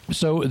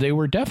 So they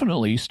were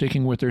definitely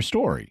sticking with their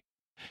story.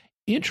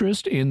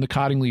 Interest in the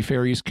Cottingley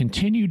Fairies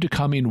continued to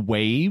come in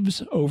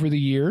waves over the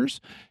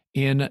years.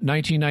 In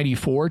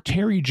 1994,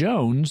 Terry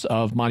Jones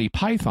of Monty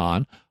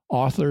Python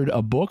authored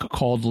a book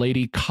called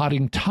Lady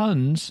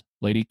Cottington's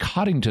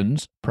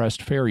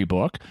Pressed Fairy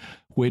Book,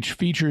 which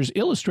features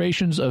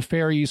illustrations of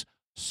fairies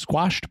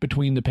squashed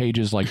between the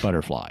pages like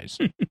butterflies.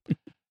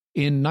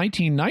 In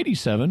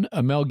 1997,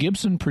 Mel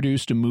Gibson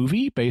produced a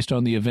movie based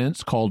on the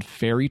events called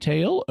Fairy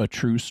Tale, A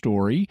True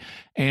Story,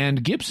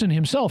 and Gibson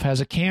himself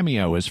has a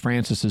cameo as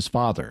Francis's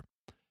father.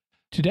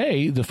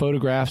 Today, the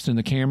photographs and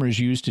the cameras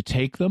used to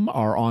take them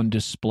are on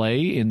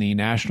display in the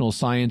National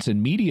Science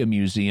and Media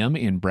Museum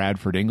in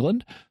Bradford,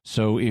 England.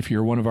 So if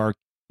you're one of our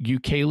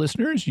UK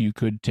listeners, you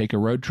could take a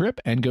road trip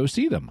and go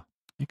see them.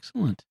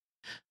 Excellent.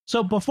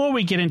 So before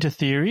we get into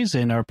theories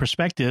and our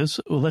perspectives,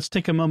 let's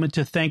take a moment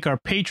to thank our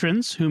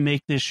patrons who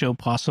make this show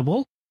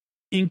possible,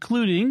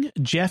 including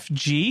Jeff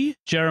G.,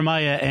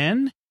 Jeremiah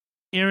N.,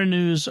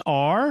 Aaronus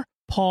R.,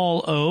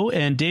 Paul O.,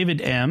 and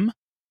David M.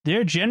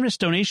 Their generous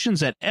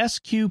donations at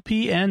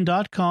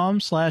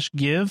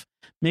sqpn.com/give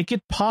make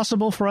it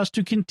possible for us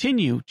to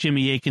continue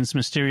Jimmy Akin's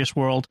Mysterious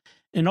World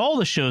and all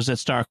the shows at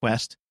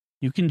StarQuest.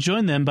 You can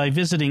join them by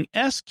visiting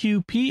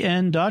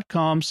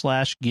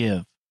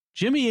sqpn.com/give.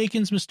 Jimmy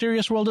Akin's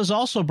Mysterious World is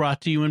also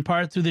brought to you in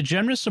part through the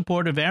generous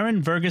support of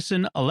Aaron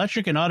Ferguson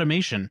Electric and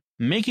Automation,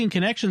 making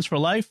connections for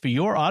life for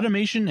your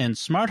automation and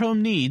smart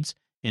home needs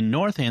in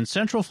North and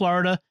Central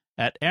Florida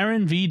at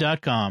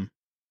aaronv.com.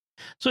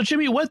 So,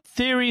 Jimmy, what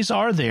theories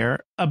are there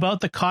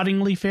about the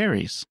Cottingley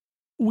Fairies?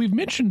 We've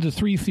mentioned the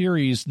three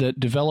theories that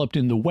developed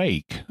in the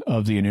wake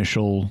of the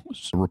initial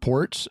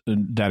reports,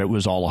 that it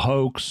was all a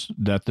hoax,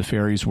 that the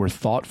fairies were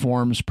thought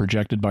forms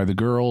projected by the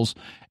girls,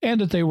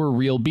 and that they were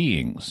real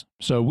beings.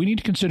 So we need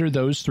to consider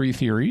those three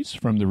theories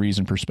from the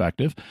reason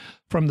perspective.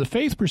 From the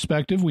faith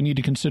perspective, we need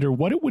to consider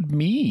what it would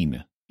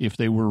mean if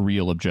they were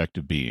real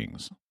objective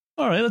beings.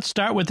 All right, let's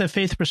start with the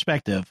faith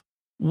perspective.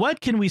 What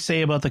can we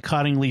say about the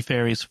Cottingley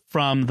Fairies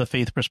from the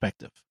faith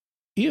perspective?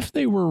 If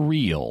they were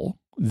real,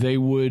 they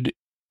would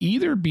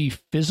either be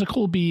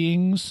physical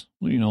beings,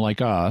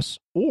 like us,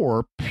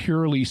 or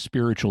purely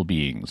spiritual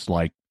beings,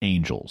 like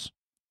angels.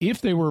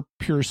 If they were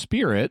pure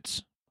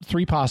spirits,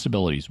 three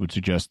possibilities would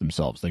suggest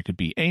themselves. They could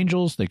be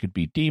angels, they could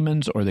be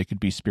demons, or they could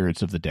be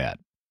spirits of the dead.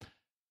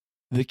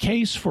 The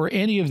case for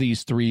any of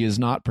these three is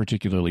not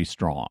particularly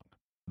strong.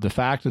 The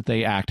fact that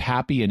they act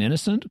happy and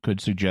innocent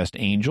could suggest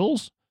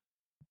angels,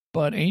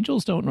 but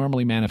angels don't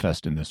normally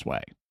manifest in this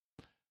way.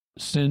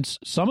 Since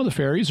some of the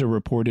fairies are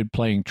reported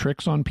playing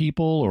tricks on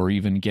people or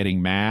even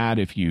getting mad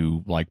if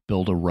you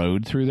build a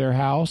road through their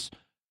house,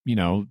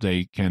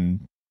 they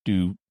can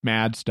do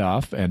mad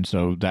stuff. And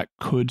so that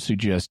could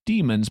suggest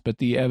demons, but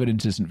the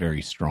evidence isn't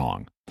very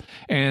strong.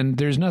 And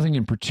there's nothing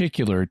in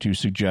particular to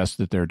suggest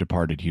that they're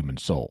departed human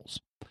souls.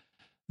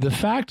 The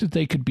fact that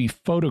they could be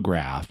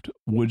photographed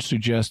would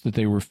suggest that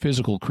they were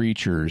physical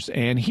creatures.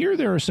 And here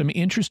there are some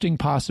interesting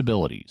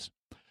possibilities.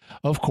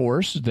 Of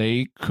course,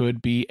 they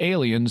could be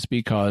aliens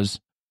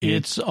because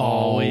it's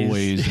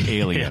always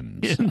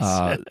aliens,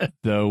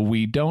 though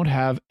we don't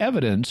have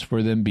evidence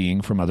for them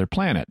being from other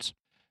planets.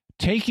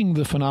 Taking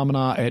the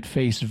phenomena at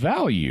face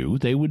value,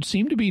 they would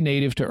seem to be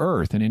native to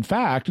Earth, and in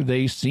fact,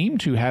 they seem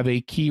to have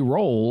a key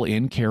role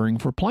in caring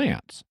for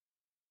plants.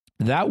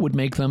 That would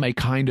make them a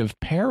kind of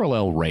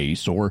parallel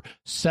race or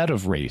set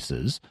of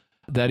races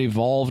that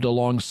evolved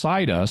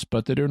alongside us,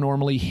 but that are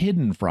normally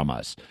hidden from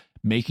us,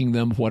 making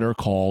them what are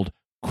called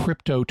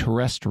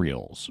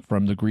cryptoterrestrials,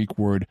 from the Greek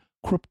word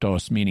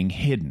kryptos, meaning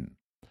hidden.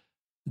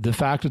 The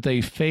fact that they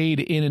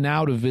fade in and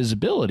out of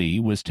visibility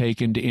was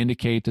taken to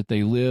indicate that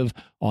they live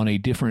on a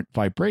different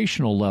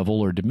vibrational level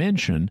or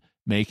dimension,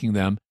 making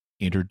them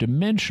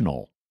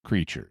interdimensional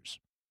creatures.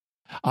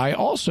 I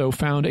also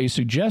found a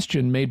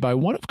suggestion made by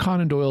one of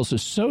Conan Doyle's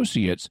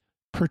associates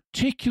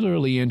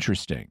particularly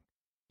interesting.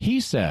 He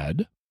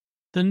said,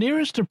 "The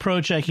nearest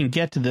approach I can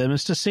get to them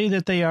is to say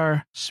that they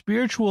are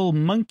spiritual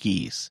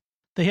monkeys.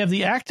 They have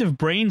the active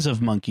brains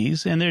of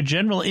monkeys, and their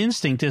general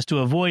instinct is to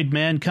avoid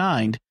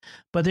mankind,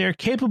 but they are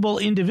capable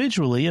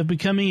individually of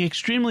becoming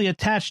extremely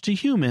attached to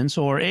humans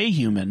or a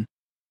human.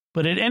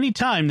 But at any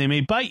time they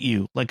may bite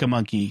you, like a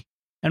monkey,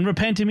 and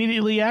repent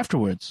immediately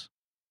afterwards.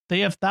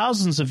 They have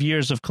thousands of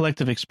years of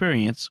collective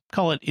experience,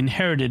 call it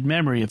inherited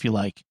memory if you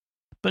like,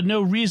 but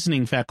no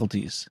reasoning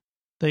faculties.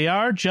 They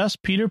are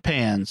just Peter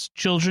Pans,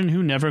 children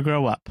who never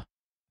grow up."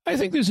 I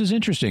think this is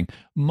interesting.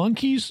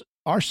 Monkeys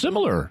are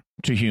similar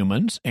to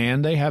humans,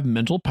 and they have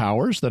mental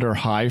powers that are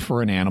high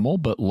for an animal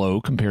but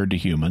low compared to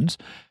humans.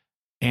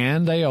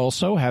 And they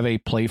also have a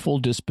playful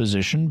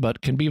disposition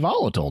but can be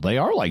volatile. They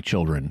are like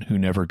children who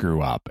never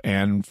grew up.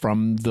 And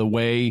from the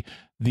way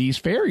these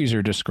fairies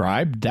are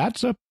described,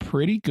 that's a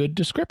pretty good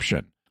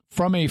description.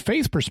 From a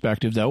faith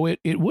perspective, though, it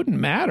wouldn't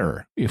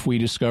matter if we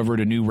discovered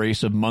a new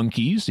race of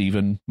monkeys,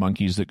 even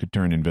monkeys that could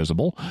turn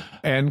invisible.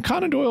 And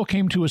Conan Doyle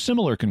came to a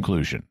similar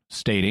conclusion,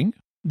 stating,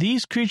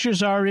 "These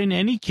creatures are in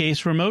any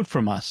case remote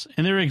from us,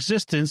 and their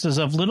existence is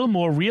of little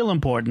more real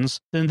importance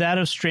than that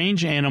of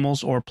strange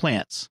animals or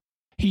plants."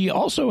 He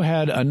also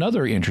had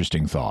another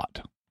interesting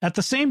thought. At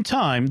the same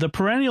time, the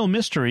perennial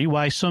mystery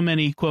why so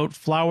many, quote,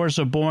 flowers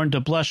are born to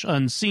blush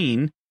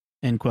unseen,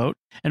 end quote,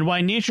 and why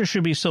nature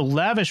should be so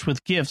lavish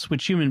with gifts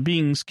which human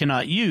beings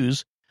cannot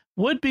use,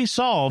 would be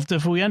solved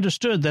if we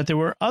understood that there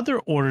were other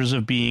orders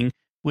of being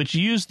which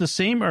used the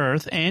same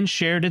earth and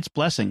shared its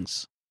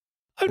blessings.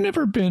 I've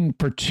never been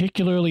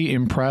particularly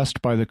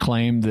impressed by the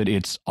claim that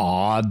it's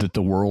odd that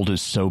the world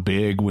is so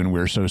big when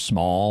we're so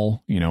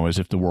small, as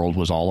if the world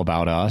was all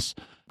about us.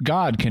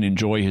 God can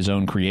enjoy his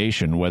own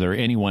creation, whether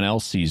anyone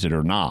else sees it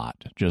or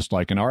not, just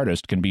like an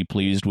artist can be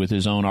pleased with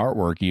his own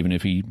artwork, even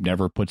if he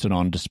never puts it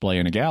on display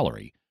in a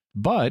gallery.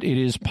 But it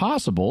is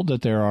possible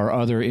that there are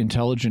other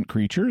intelligent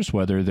creatures,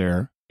 whether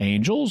they're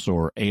angels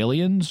or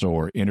aliens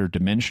or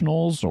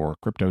interdimensionals or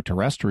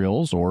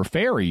cryptoterrestrials or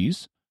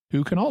fairies,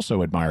 who can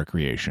also admire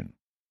creation.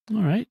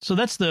 All right, so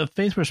that's the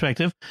faith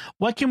perspective.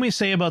 What can we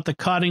say about the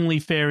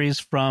Cottingley Fairies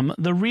from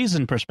the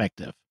reason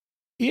perspective?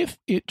 If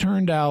it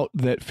turned out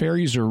that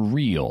fairies are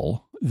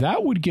real,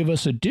 that would give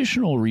us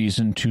additional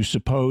reason to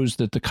suppose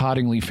that the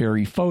Cottingley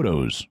fairy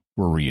photos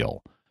were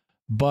real.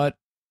 But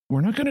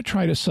we're not going to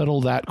try to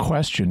settle that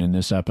question in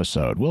this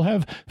episode. We'll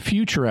have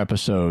future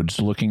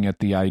episodes looking at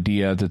the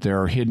idea that there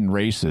are hidden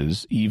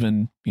races,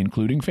 even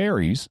including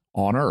fairies,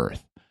 on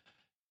Earth.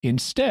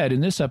 Instead,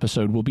 in this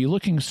episode, we'll be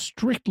looking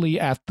strictly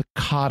at the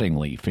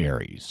Cottingley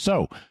fairies.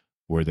 So,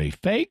 were they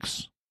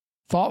fakes,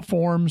 thought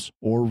forms,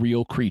 or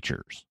real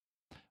creatures?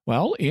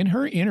 Well, in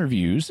her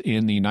interviews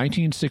in the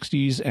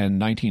 1960s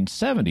and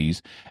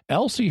 1970s,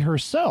 Elsie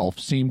herself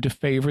seemed to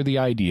favor the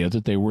idea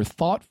that they were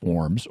thought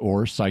forms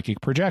or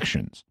psychic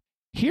projections.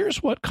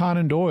 Here's what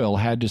Conan Doyle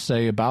had to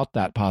say about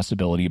that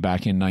possibility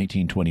back in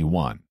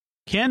 1921.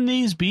 Can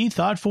these be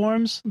thought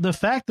forms? The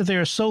fact that they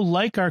are so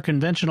like our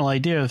conventional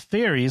idea of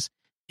fairies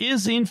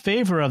is in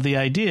favor of the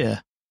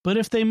idea. But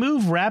if they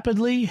move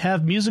rapidly,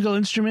 have musical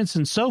instruments,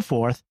 and so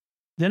forth,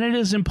 then it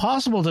is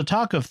impossible to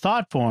talk of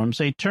thought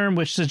forms, a term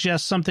which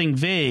suggests something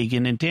vague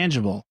and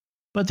intangible.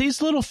 But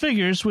these little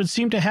figures would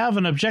seem to have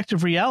an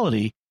objective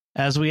reality,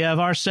 as we have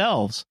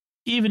ourselves,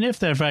 even if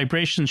their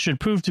vibrations should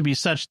prove to be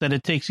such that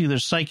it takes either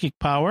psychic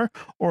power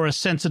or a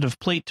sensitive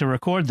plate to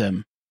record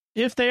them.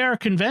 If they are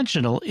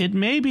conventional, it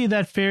may be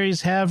that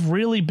fairies have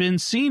really been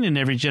seen in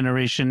every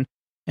generation,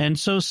 and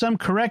so some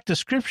correct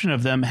description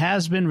of them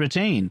has been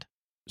retained.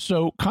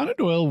 So Conan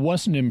Doyle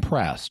wasn't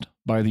impressed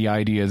by the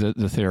idea that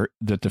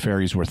the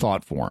fairies were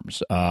thought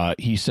forms.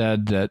 He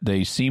said that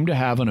they seemed to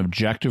have an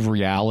objective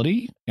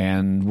reality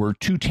and were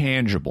too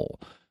tangible,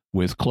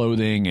 with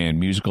clothing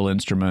and musical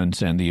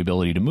instruments and the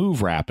ability to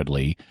move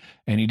rapidly,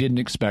 and he didn't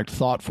expect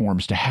thought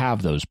forms to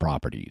have those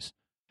properties.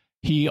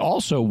 He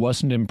also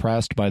wasn't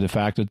impressed by the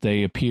fact that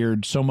they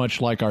appeared so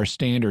much like our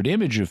standard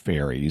image of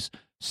fairies,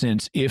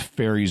 since if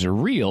fairies are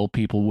real,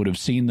 people would have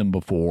seen them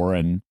before,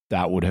 and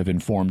that would have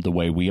informed the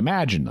way we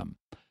imagine them.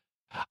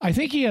 I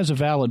think he has a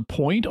valid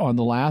point on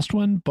the last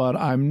one, but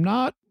I'm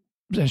not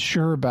as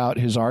sure about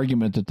his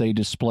argument that they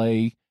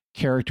display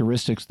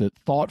characteristics that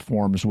thought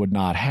forms would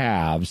not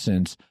have,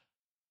 since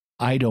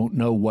I don't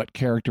know what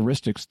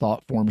characteristics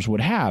thought forms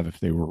would have if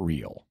they were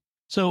real.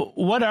 So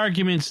what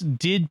arguments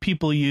did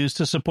people use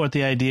to support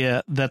the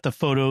idea that the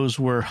photos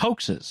were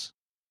hoaxes?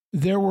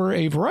 There were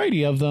a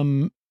variety of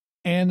them,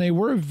 and they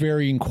were of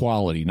varying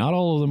quality. Not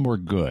all of them were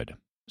good.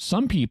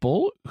 Some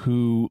people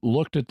who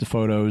looked at the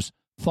photos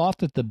thought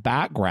that the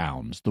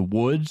backgrounds, the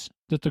woods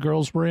that the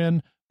girls were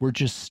in, were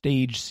just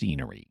stage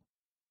scenery.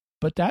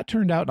 But that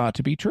turned out not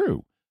to be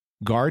true.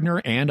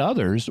 Gardner and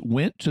others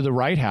went to the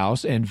Wright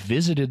House and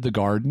visited the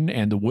garden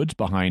and the woods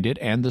behind it,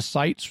 and the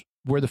sites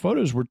where the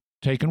photos were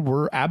taken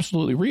were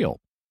absolutely real.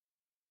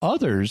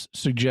 Others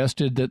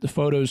suggested that the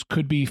photos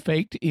could be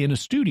faked in a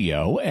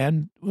studio,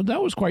 and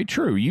that was quite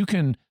true. You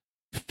can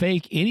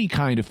fake any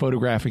kind of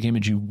photographic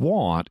image you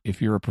want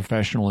if you're a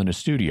professional in a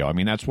studio. I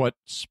mean, that's what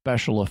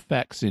special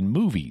effects in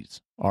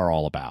movies are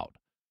all about.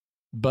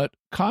 But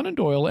Conan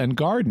Doyle and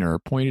Gardner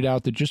pointed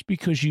out that just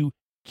because you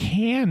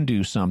can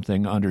do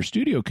something under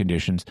studio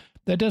conditions,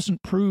 that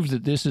doesn't prove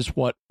that this is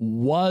what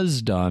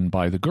was done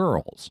by the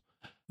girls.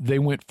 They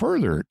went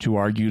further to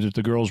argue that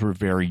the girls were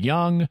very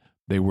young,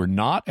 they were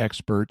not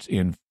experts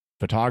in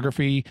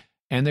photography,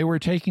 and they were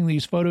taking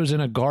these photos in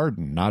a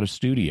garden, not a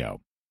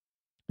studio.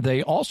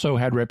 They also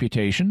had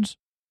reputations,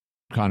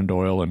 Conan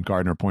Doyle and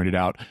Gardner pointed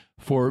out,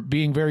 for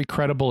being very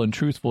credible and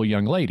truthful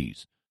young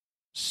ladies.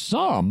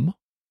 Some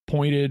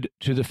pointed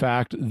to the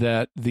fact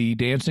that the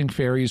dancing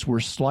fairies were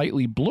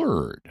slightly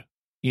blurred,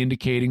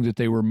 indicating that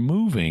they were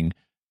moving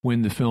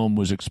when the film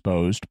was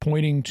exposed,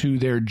 pointing to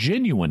their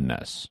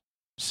genuineness,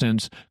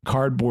 since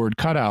cardboard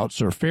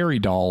cutouts or fairy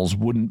dolls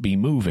wouldn't be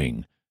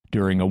moving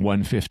during a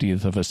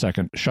 1/50th of a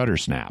second shutter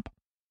snap.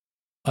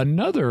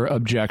 Another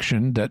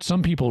objection that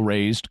some people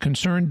raised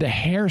concerned the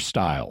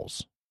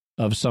hairstyles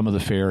of some of the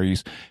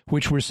fairies,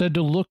 which were said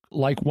to look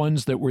like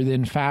ones that were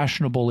then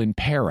fashionable in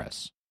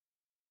Paris.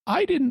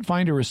 I didn't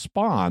find a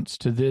response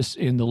to this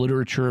in the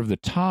literature of the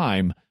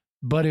time,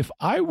 but if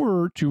I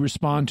were to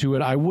respond to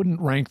it, I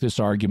wouldn't rank this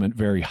argument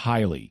very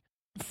highly.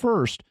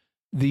 First,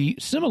 the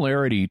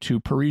similarity to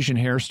Parisian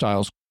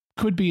hairstyles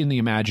could be in the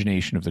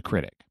imagination of the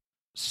critic.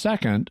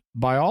 Second,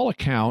 by all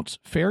accounts,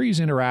 fairies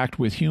interact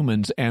with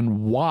humans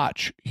and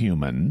watch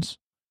humans,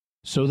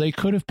 so they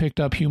could have picked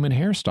up human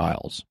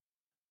hairstyles.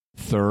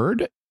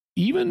 Third,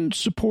 even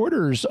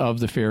supporters of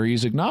the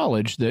fairies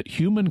acknowledge that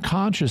human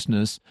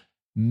consciousness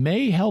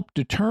may help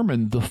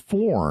determine the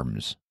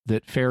forms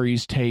that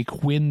fairies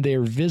take when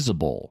they're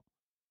visible.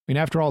 I mean,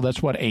 after all,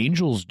 that's what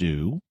angels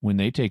do when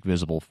they take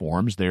visible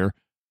forms. Their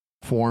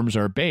forms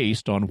are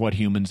based on what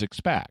humans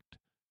expect.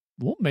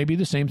 Well, maybe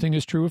the same thing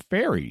is true of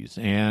fairies,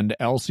 and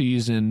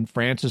Elsie's and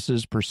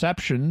Francis's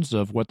perceptions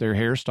of what their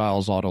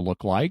hairstyles ought to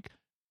look like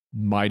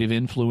might have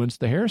influenced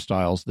the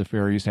hairstyles the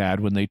fairies had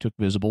when they took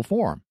visible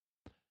form.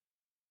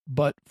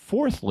 But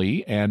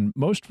fourthly, and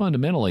most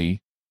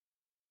fundamentally,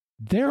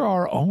 there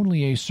are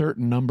only a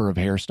certain number of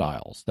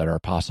hairstyles that are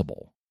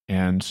possible.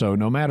 And so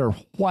no matter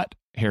what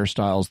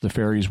hairstyles the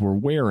fairies were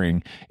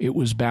wearing, it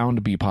was bound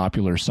to be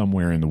popular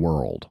somewhere in the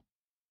world.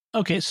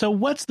 Okay, so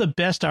what's the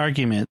best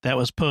argument that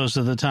was posed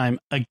at the time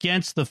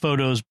against the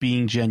photos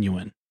being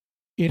genuine?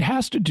 It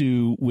has to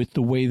do with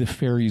the way the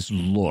fairies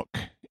look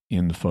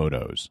in the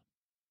photos.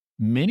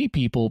 Many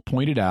people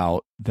pointed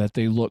out that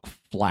they look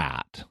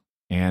flat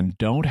and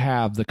don't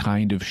have the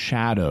kind of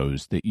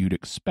shadows that you'd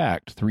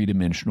expect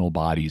three-dimensional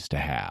bodies to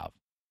have.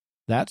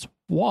 That's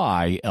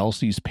why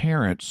Elsie's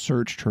parents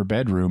searched her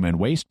bedroom and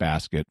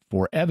wastebasket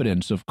for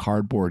evidence of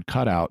cardboard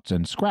cutouts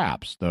and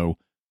scraps, though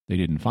They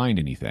didn't find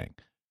anything.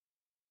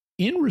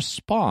 In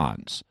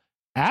response,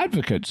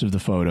 advocates of the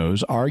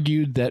photos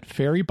argued that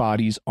fairy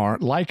bodies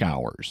aren't like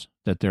ours,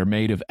 that they're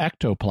made of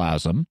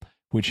ectoplasm,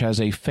 which has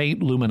a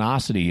faint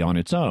luminosity on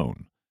its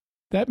own.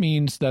 That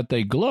means that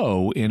they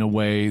glow in a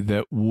way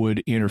that would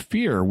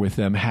interfere with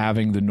them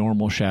having the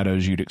normal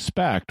shadows you'd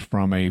expect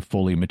from a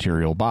fully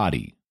material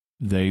body.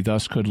 They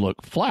thus could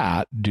look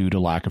flat due to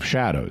lack of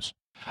shadows.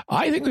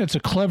 I think that's a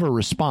clever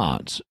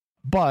response,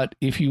 but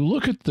if you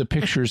look at the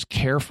pictures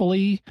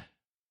carefully,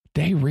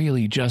 they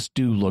really just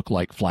do look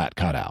like flat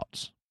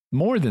cutouts.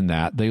 More than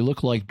that, they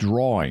look like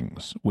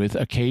drawings with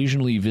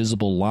occasionally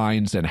visible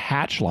lines and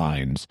hatch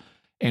lines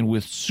and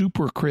with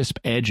super crisp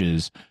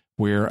edges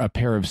where a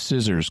pair of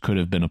scissors could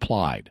have been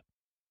applied.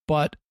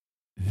 But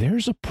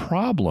there's a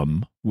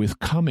problem with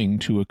coming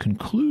to a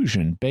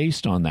conclusion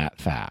based on that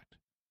fact,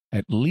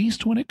 at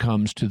least when it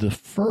comes to the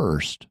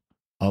first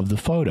of the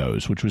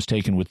photos, which was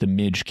taken with the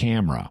Midge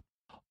camera.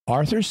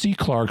 Arthur C.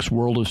 Clarke's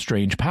World of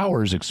Strange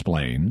Powers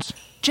explains,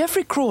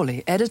 Geoffrey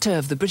Crawley, editor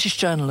of the British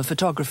Journal of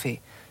Photography,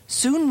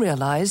 soon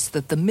realized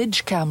that the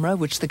Midge camera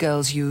which the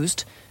girls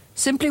used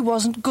simply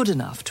wasn't good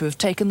enough to have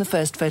taken the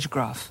first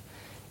photograph.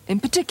 In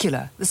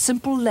particular, the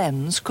simple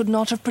lens could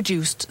not have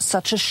produced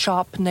such a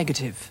sharp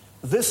negative.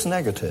 This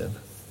negative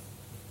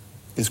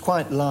is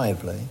quite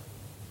lively.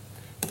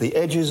 The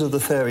edges of the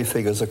fairy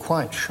figures are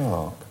quite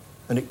sharp,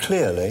 and it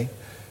clearly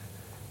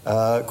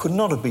could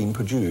not have been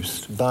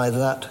produced by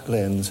that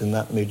lens in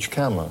that Midge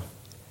camera.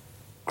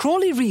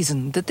 Crawley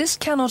reasoned that this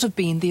cannot have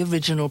been the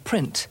original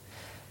print.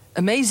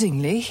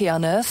 Amazingly, he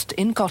unearthed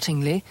in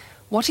Cottingley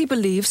what he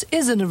believes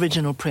is an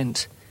original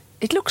print.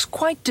 It looks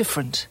quite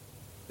different.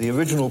 The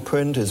original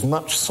print is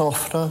much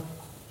softer,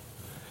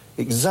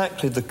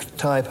 exactly the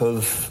type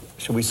of,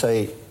 shall we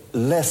say,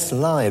 less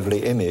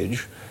lively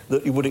image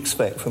that you would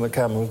expect from a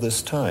camera of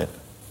this type.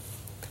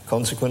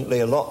 Consequently,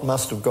 a lot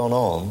must have gone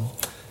on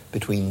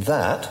between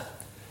that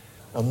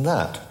and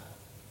that.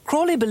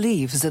 Crawley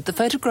believes that the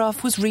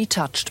photograph was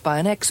retouched by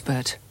an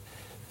expert.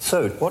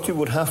 So, what you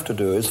would have to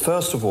do is,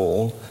 first of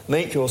all,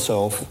 make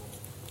yourself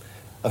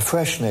a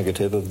fresh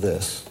negative of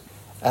this.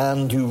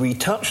 And you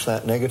retouch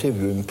that negative,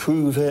 you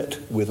improve it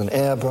with an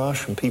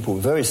airbrush, and people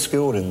were very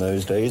skilled in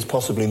those days,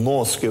 possibly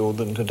more skilled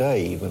than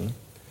today even.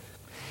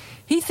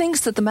 He thinks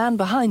that the man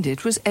behind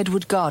it was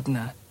Edward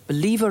Gardner,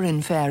 believer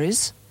in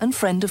fairies and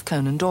friend of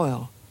Conan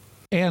Doyle.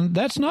 And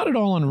that's not at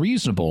all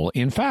unreasonable.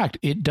 In fact,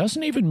 it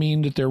doesn't even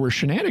mean that there were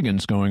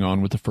shenanigans going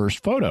on with the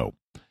first photo.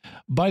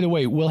 By the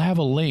way, we'll have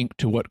a link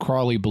to what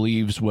Crawley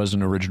believes was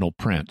an original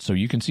print, so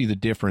you can see the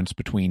difference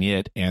between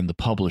it and the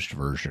published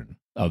version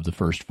of the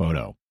first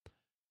photo.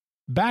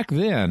 Back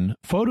then,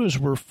 photos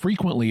were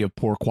frequently of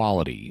poor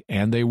quality,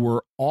 and they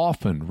were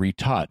often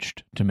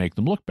retouched to make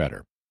them look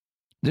better.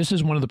 This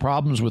is one of the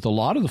problems with a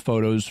lot of the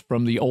photos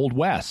from the Old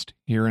West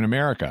here in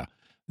America.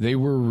 They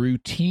were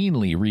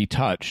routinely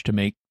retouched to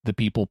make the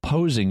people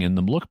posing in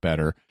them look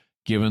better,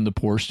 given the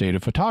poor state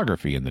of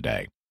photography in the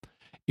day.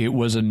 It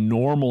was a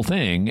normal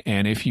thing,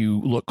 and if you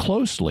look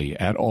closely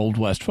at Old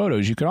West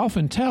photos, you can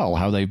often tell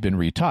how they've been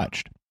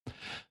retouched.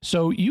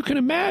 So you can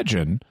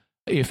imagine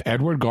if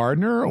Edward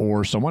Gardner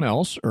or someone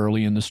else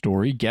early in the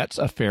story gets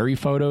a fairy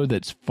photo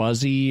that's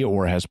fuzzy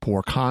or has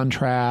poor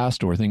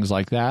contrast or things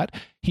like that,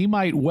 he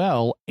might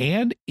well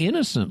and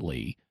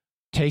innocently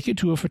take it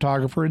to a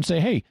photographer and say,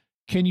 hey,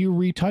 can you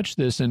retouch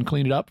this and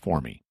clean it up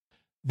for me?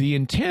 The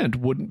intent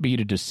wouldn't be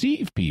to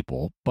deceive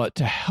people, but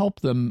to help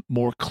them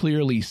more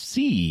clearly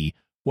see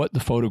what the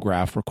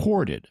photograph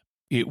recorded.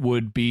 It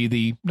would be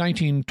the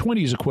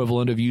 1920s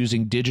equivalent of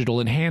using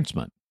digital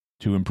enhancement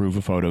to improve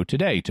a photo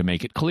today to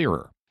make it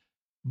clearer.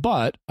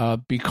 But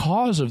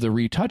because of the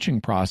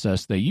retouching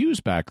process they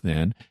used back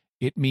then,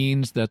 it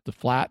means that the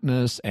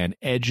flatness and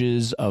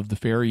edges of the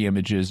fairy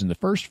images in the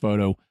first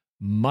photo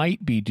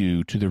might be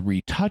due to the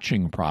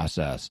retouching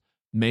process,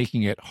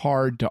 making it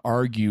hard to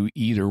argue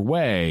either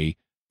way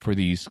for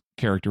these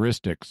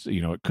characteristics.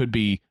 You know, it could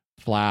be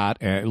flat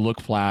and look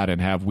flat and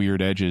have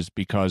weird edges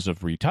because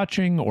of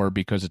retouching or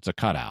because it's a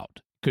cutout.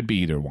 Could be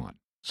either one.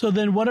 So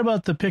then what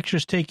about the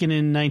pictures taken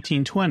in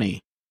 1920?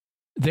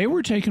 They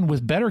were taken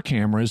with better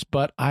cameras,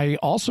 but I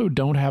also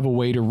don't have a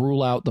way to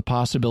rule out the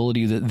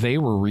possibility that they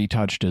were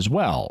retouched as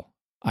well.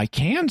 I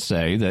can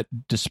say that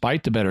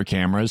despite the better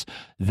cameras,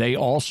 they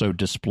also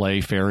display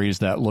fairies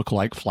that look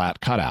like flat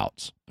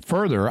cutouts.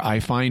 Further, I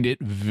find it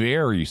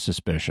very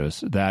suspicious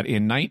that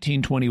in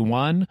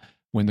 1921,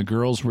 when the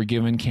girls were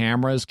given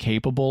cameras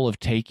capable of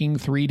taking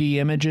 3D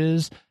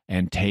images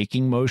and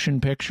taking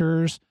motion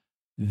pictures,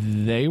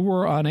 they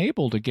were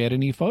unable to get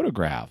any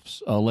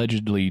photographs,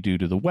 allegedly due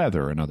to the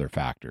weather and other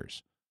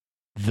factors.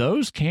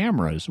 Those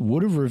cameras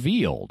would have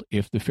revealed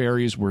if the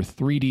fairies were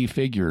 3D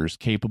figures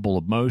capable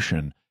of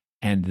motion,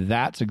 and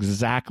that's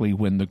exactly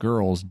when the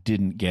girls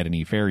didn't get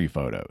any fairy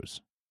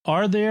photos.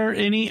 Are there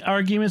any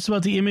arguments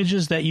about the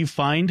images that you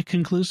find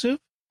conclusive?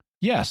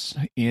 Yes.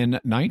 In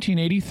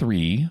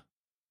 1983,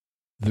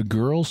 the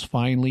girls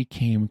finally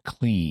came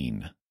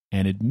clean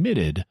and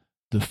admitted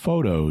the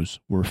photos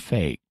were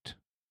faked.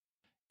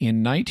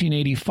 In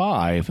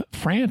 1985,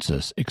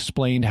 Frances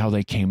explained how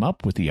they came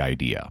up with the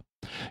idea.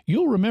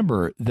 You'll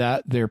remember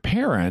that their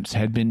parents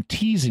had been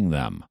teasing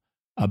them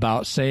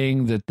about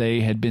saying that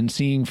they had been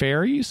seeing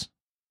fairies.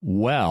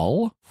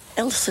 Well,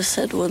 Elsa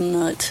said one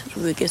night,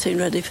 we were getting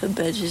ready for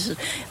bed, she said,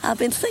 I've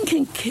been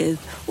thinking, kid,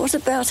 what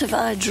about if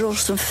I draw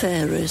some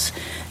fairies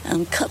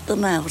and cut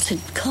them out in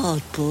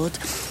cardboard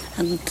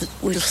and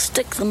we'll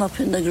stick them up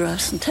in the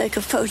grass and take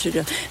a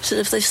photograph. She said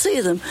if they see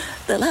them,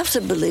 they'll have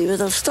to believe it,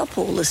 they'll stop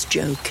all this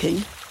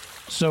joking.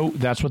 So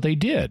that's what they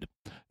did.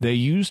 They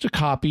used a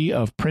copy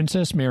of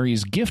Princess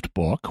Mary's Gift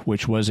Book,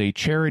 which was a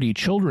charity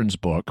children's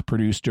book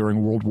produced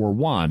during World War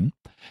I.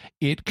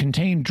 It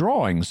contained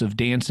drawings of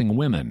dancing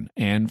women,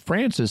 and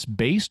Frances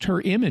based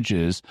her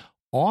images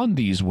on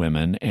these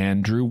women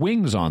and drew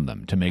wings on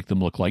them to make them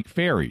look like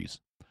fairies.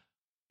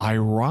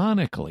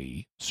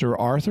 Ironically, Sir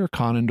Arthur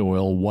Conan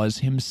Doyle was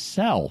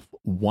himself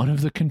one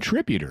of the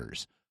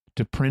contributors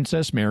to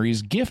Princess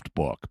Mary's Gift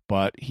Book,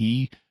 but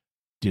he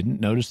didn't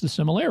notice the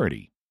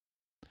similarity.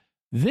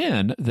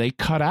 Then they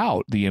cut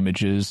out the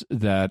images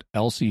that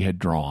Elsie had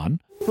drawn.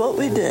 What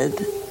we did,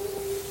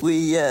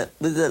 we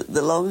with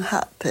the long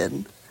hat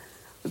pin,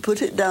 we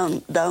put it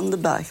down the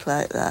back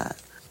like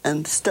that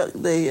and stuck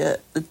the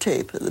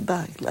tape at the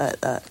back like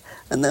that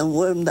and then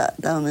wormed that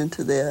down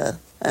into the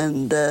earth.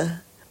 And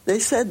they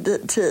said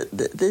that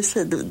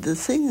the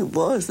thing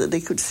was that they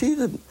could see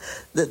them,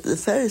 that the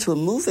fairies were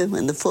moving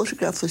when the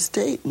photograph was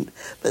taken,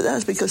 but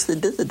that's because they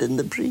did it in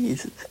the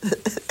breeze.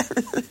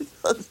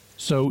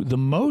 So the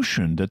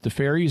motion that the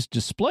fairies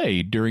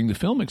displayed during the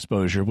film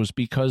exposure was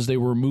because they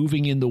were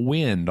moving in the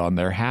wind on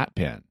their hat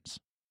pins.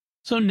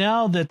 So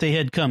now that they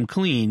had come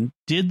clean,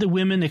 did the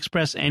women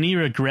express any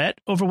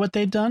regret over what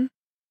they'd done?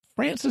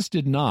 Frances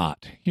did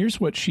not. Here's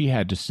what she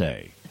had to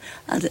say.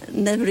 I'd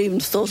never even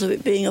thought of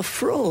it being a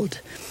fraud.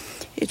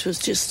 It was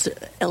just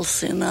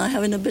Elsie and I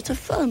having a bit of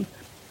fun.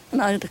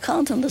 And I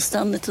can't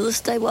understand it to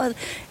this day why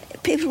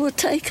people were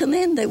taken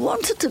in. They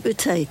wanted to be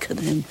taken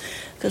in.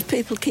 Because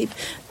people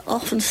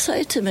often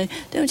say to me,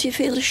 don't you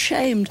feel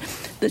ashamed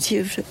that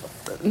you've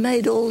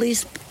made all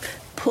these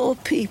poor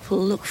people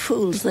look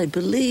fools? They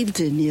believed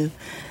in you.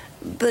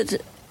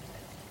 But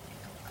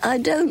I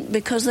don't,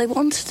 because they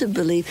wanted to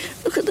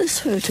believe. Look at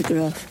this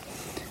photograph.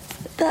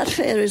 That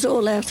fairy's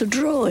all out of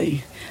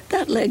drawing.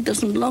 That leg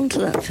doesn't belong to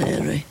that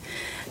fairy.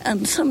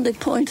 And somebody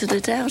pointed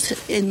it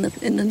out in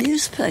the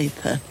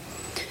newspaper.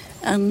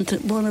 And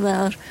one of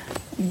our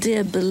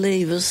dear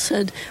believers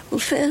said, well,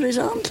 fairies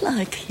aren't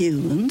like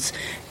humans.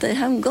 They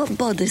haven't got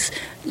bodies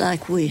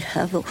like we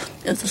have, or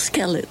a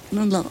skeleton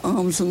and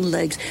arms and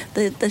legs.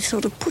 They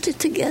sort of put it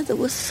together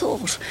with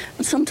thought,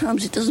 and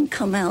sometimes it doesn't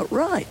come out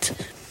right.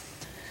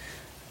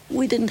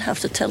 We didn't have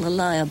to tell a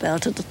lie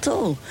about it at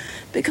all,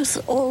 because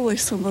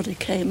always somebody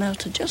came out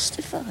to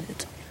justify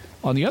it.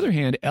 On the other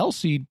hand,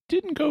 Elsie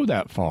didn't go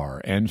that far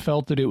and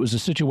felt that it was a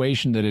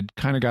situation that had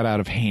kind of got out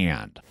of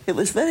hand. It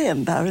was very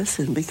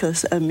embarrassing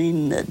because,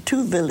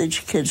 two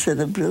village kids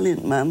and a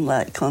brilliant man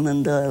like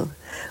Conan Doyle,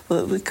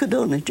 well, we could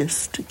only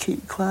just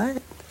keep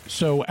quiet.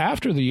 So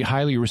after the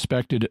highly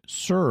respected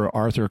Sir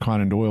Arthur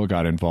Conan Doyle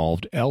got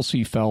involved,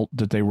 Elsie felt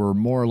that they were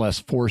more or less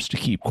forced to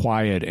keep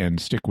quiet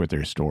and stick with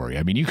their story.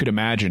 I mean, you could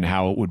imagine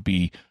how it would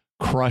be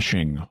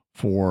crushing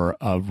for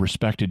a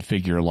respected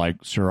figure like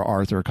Sir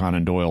Arthur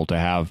Conan Doyle to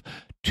have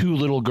two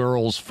little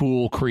girls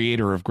fool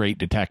creator of Great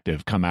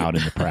Detective come out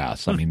in the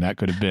press. I mean, that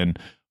could have been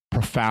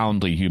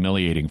profoundly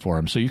humiliating for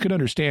him. So you could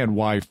understand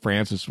why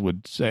Frances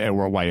would say,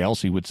 or why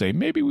Elsie would say,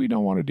 maybe we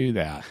don't want to do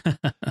that.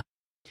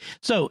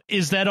 So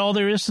is that all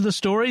there is to the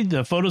story?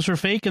 The photos were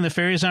fake and the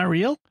fairies aren't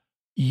real?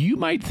 You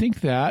might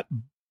think that,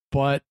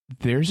 but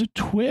there's a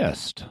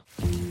twist.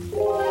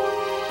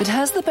 But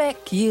has the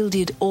Beck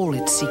yielded all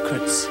its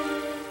secrets?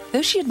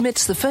 Though she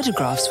admits the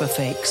photographs were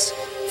fakes,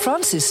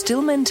 Frances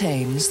still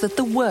maintains that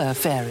there were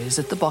fairies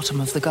at the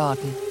bottom of the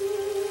garden.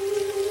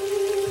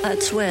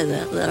 I'd swear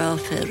that there are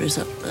fairies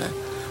up there.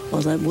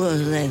 Well, there were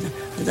then.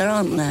 There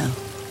aren't now.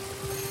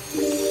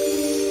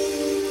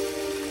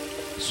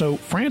 So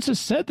Frances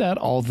said that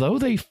although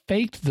they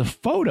faked the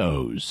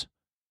photos,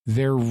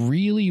 there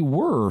really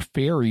were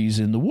fairies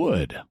in the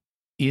wood.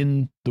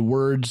 In the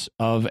words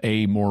of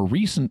a more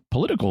recent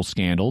political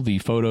scandal, the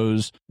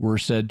photos were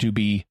said to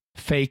be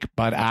fake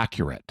but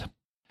accurate.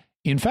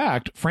 In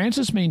fact,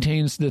 Frances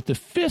maintains that the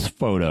fifth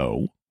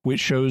photo, which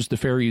shows the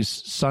fairy's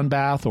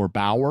sunbath or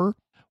bower,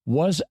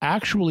 was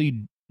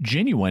actually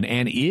genuine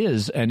and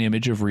is an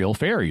image of real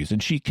fairies,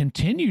 and she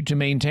continued to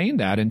maintain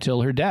that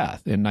until her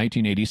death in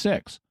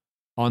 1986.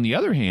 On the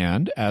other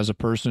hand, as a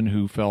person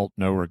who felt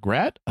no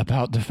regret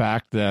about the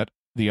fact that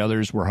the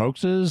others were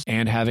hoaxes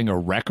and having a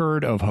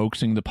record of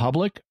hoaxing the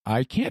public,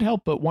 I can't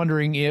help but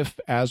wondering if,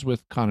 as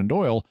with Conan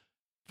Doyle,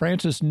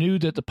 Frances knew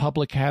that the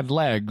public had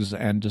legs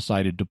and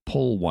decided to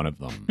pull one of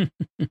them.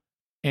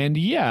 And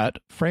yet,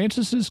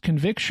 Frances's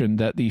conviction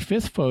that the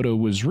fifth photo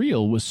was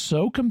real was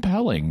so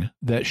compelling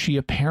that she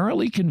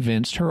apparently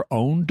convinced her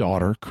own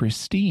daughter,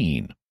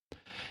 Christine.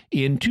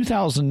 In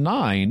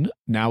 2009,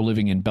 now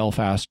living in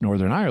Belfast,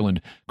 Northern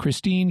Ireland,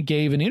 Christine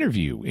gave an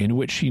interview in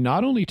which she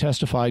not only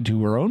testified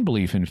to her own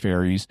belief in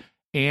fairies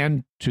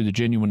and to the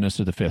genuineness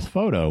of the fifth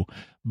photo,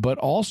 but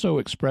also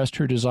expressed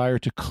her desire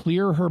to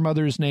clear her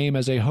mother's name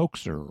as a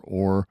hoaxer,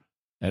 or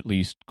at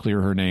least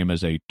clear her name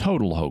as a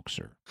total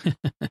hoaxer.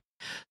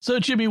 So,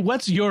 Jimmy,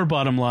 what's your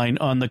bottom line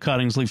on the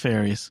Cottingley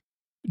Fairies?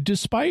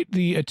 Despite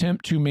the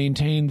attempt to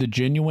maintain the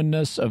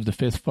genuineness of the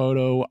fifth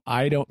photo,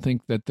 I don't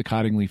think that the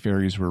Cottingley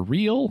Fairies were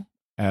real,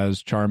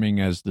 as charming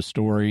as the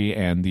story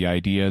and the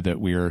idea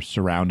that we are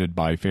surrounded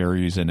by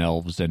fairies and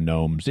elves and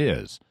gnomes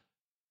is.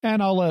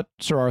 And I'll let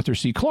Sir Arthur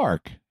C.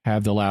 Clarke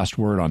have the last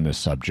word on this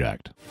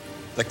subject.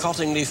 The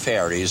Cottingley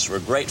Fairies were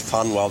great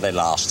fun while they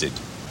lasted,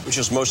 which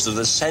was most of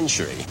this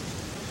century.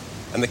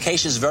 And the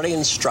case is very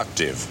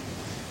instructive.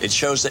 It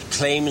shows that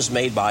claims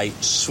made by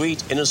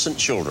sweet, innocent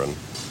children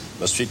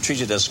must be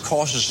treated as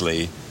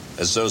cautiously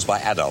as those by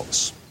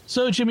adults.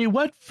 So, Jimmy,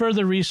 what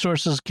further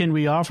resources can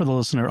we offer the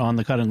listener on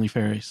the Cottingley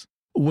Fairies?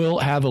 We'll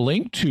have a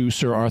link to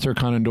Sir Arthur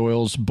Conan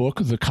Doyle's book,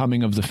 The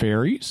Coming of the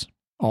Fairies.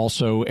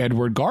 Also,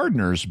 Edward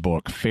Gardner's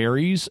book,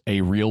 Fairies,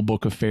 A Real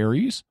Book of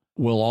Fairies.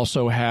 We'll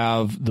also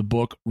have the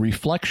book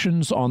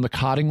Reflections on the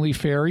Cottingley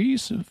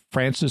Fairies,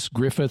 Frances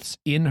Griffiths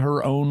in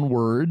her own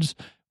words,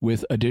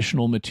 with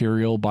additional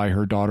material by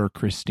her daughter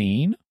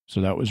Christine.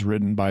 So that was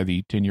written by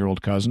the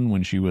 10-year-old cousin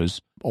when she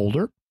was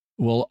older.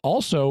 We'll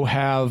also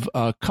have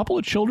a couple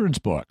of children's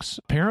books.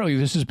 Apparently,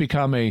 this has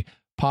become a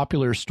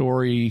popular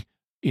story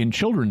in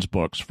children's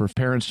books for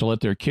parents to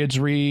let their kids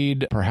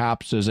read,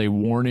 perhaps as a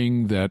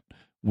warning that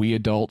we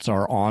adults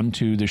are on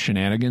to the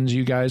shenanigans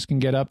you guys can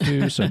get up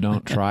to, so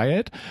don't try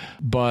it.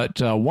 But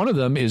one of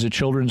them is a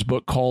children's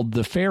book called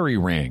The Fairy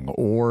Ring,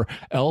 or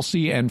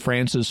Elsie and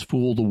Frances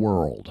Fool the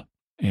World.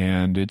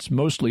 And it's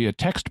mostly a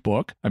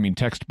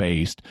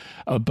text-based,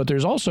 but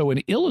there's also an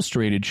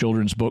illustrated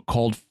children's book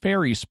called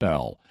Fairy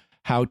Spell,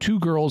 How Two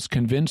Girls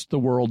Convinced the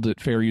World That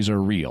Fairies Are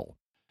Real.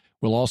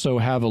 We'll also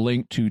have a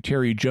link to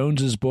Terry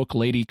Jones's book,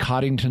 Lady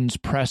Coddington's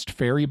Pressed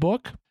Fairy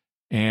Book,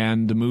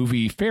 and the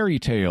movie Fairy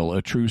Tale,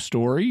 A True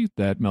Story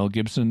that Mel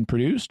Gibson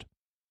produced.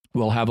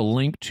 We'll have a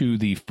link to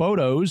the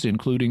photos,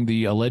 including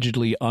the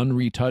allegedly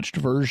unretouched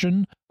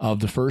version of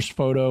the first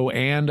photo,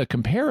 and a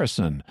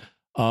comparison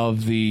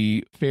of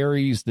the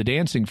fairies, the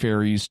dancing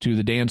fairies, to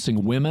the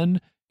dancing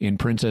women in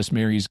Princess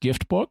Mary's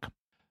gift book.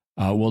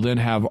 We'll then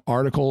have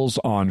articles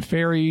on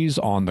fairies,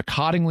 on the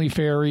Cottingley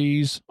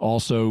Fairies,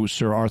 also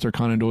Sir Arthur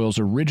Conan Doyle's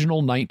original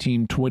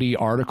 1920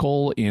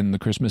 article in the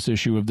Christmas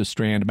issue of the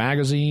Strand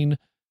magazine,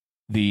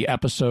 the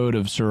episode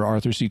of Sir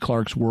Arthur C.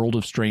 Clarke's World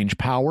of Strange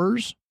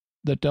Powers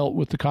that dealt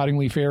with the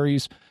Cottingley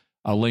Fairies,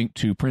 a link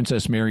to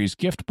Princess Mary's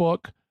gift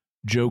book,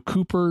 Joe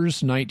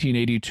Cooper's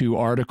 1982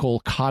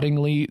 article,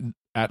 Cottingley,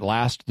 At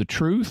Last the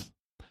Truth,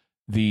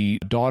 the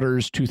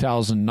daughter's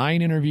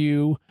 2009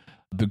 interview,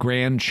 the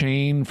grand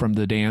chain from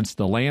the dance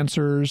The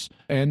Lancers,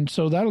 and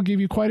so that'll give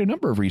you quite a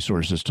number of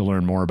resources to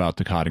learn more about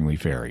the Cottingley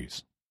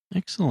Fairies.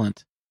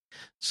 Excellent.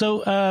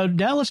 So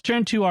now let's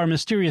turn to our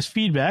mysterious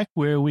feedback,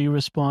 where we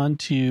respond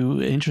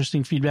to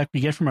interesting feedback we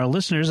get from our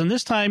listeners. And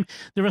this time,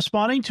 they're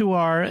responding to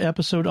our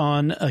episode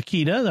on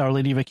Akita, Our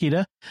Lady of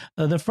Akita.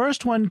 The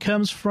first one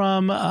comes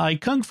from I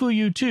Kung Fu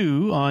You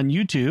Too on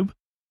YouTube,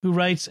 who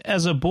writes,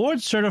 as a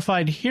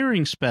board-certified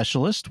hearing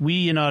specialist,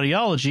 we in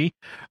audiology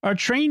are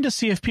trained to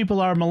see if people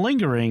are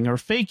malingering or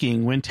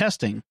faking when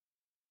testing.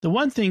 The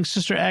one thing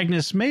Sister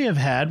Agnes may have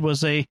had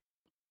was a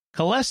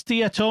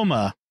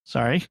cholesteatoma,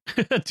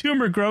 a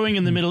tumor growing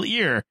in the middle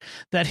ear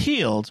that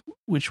healed,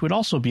 which would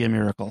also be a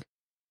miracle.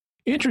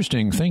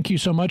 Interesting. Thank you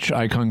so much,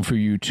 I Kung Fu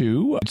You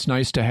Too. It's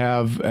nice to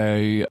have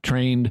a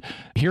trained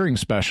hearing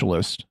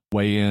specialist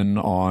weigh in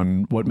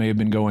on what may have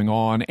been going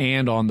on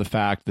and on the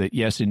fact that,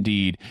 yes,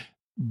 indeed,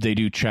 they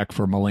do check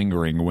for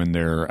malingering when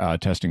they're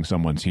testing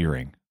someone's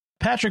hearing.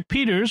 Patrick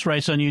Peters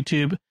writes on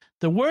YouTube,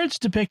 the words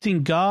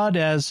depicting God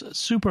as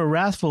super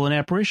wrathful in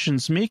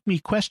apparitions make me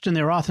question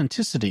their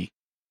authenticity.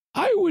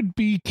 I would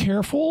be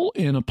careful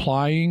in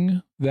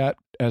applying that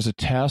as a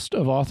test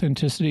of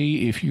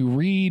authenticity. If you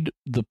read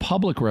the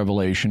public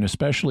revelation,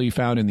 especially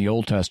found in the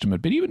Old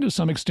Testament, but even to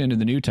some extent in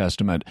the New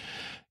Testament,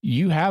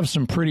 you have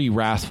some pretty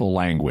wrathful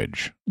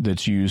language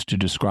that's used to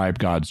describe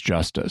God's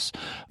justice.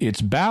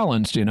 It's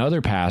balanced in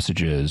other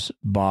passages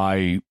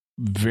by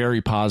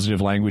very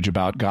positive language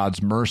about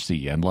God's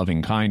mercy and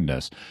loving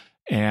kindness.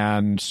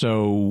 And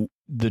so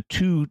the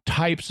two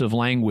types of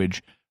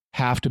language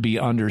have to be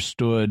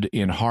understood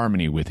in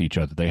harmony with each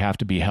other. They have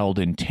to be held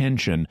in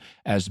tension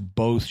as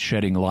both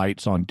shedding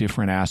lights on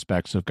different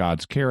aspects of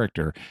God's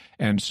character.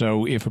 And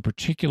so if a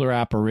particular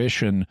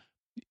apparition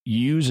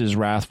uses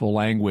wrathful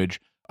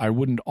language, I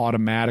wouldn't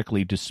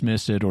automatically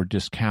dismiss it or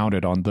discount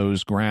it on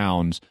those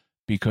grounds,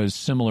 because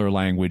similar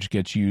language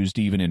gets used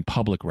even in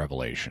public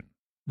revelation.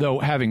 Though,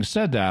 having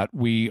said that,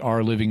 we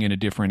are living in a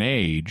different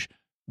age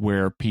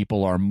where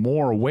people are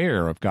more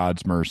aware of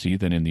God's mercy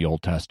than in the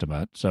Old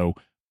Testament. So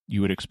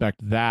you would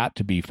expect that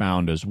to be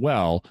found as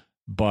well.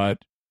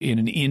 But in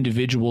an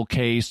individual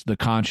case, the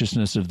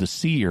consciousness of the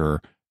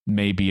seer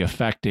may be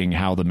affecting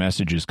how the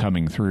message is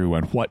coming through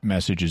and what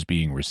message is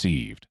being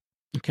received.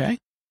 Okay.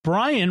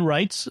 Brian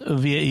writes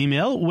via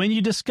email, when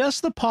you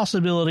discuss the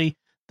possibility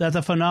that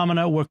the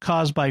phenomena were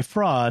caused by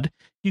fraud,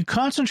 you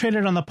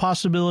concentrated on the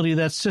possibility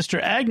that Sister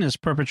Agnes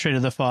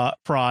perpetrated the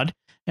fraud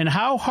and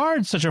how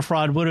hard such a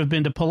fraud would have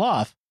been to pull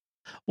off.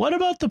 What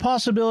about the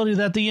possibility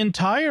that the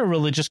entire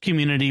religious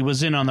community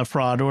was in on the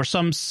fraud or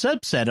some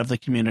subset of the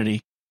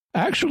community?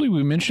 Actually,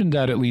 we mentioned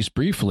that at least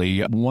briefly.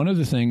 One of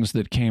the things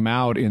that came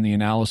out in the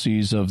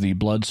analyses of the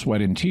blood,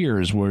 sweat, and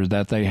tears were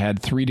that they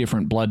had 3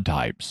 different blood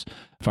types.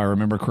 If I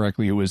remember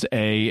correctly, it was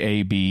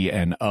A, B,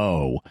 and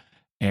O.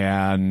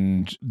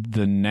 And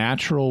the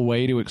natural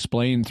way to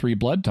explain 3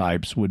 blood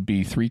types would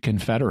be 3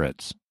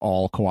 confederates,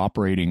 all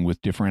cooperating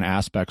with different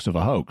aspects of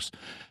a hoax.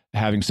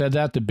 Having said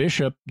that, the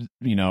bishop,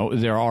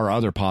 there are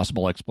other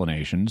possible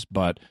explanations,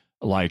 but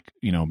like,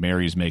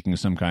 Mary's making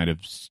some kind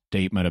of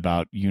statement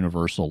about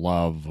universal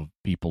love of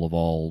people of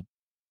all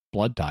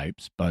blood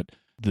types, but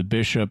the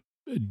bishop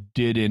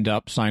did end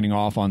up signing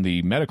off on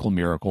the medical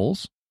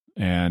miracles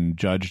and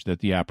judged that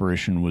the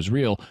apparition was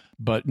real.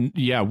 But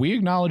yeah, we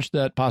acknowledged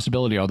that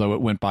possibility, although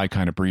it went by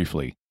kind of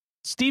briefly.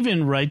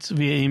 Stephen writes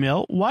via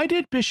email, why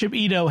did Bishop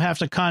Ito have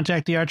to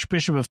contact the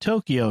Archbishop of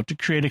Tokyo to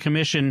create a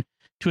commission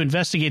to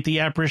investigate the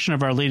apparition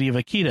of Our Lady of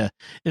Akita?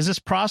 Is this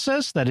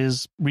process, that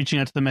is, reaching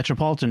out to the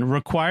Metropolitan,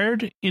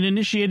 required in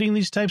initiating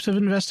these types of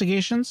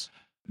investigations?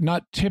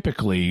 Not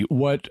typically.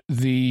 One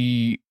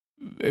thing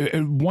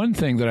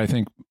that I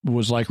think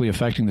was likely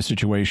affecting the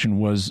situation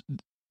was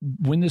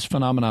when these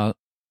phenomena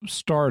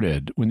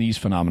started,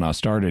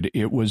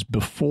 it was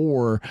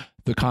before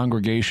the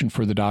Congregation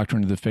for the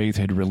Doctrine of the Faith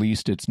had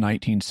released its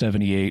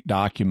 1978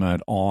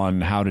 document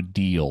on how to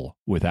deal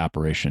with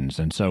apparitions.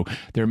 And so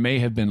there may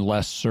have been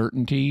less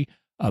certainty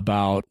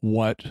about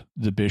what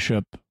the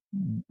bishop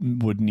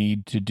would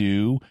need to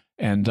do.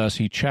 And thus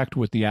he checked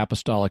with the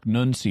apostolic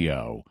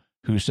nuncio,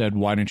 who said,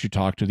 why don't you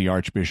talk to the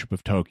Archbishop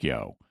of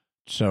Tokyo?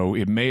 So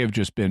it may have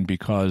just been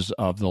because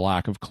of the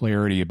lack of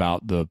clarity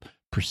about the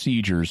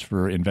procedures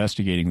for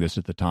investigating this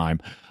at the time.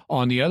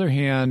 On the other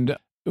hand,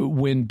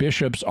 when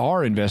bishops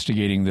are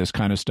investigating this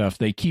kind of stuff,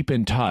 they keep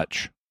in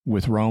touch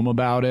with Rome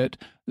about it.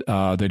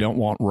 They don't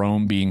want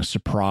Rome being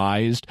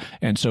surprised.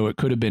 And so it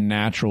could have been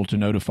natural to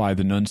notify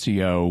the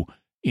nuncio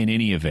in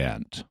any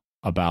event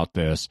about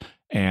this.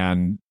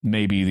 And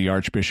maybe the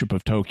Archbishop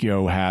of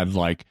Tokyo had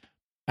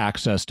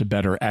access to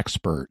better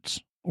experts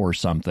or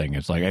something.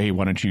 It's like, hey,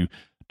 why don't you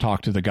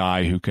talk to the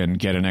guy who can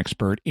get an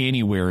expert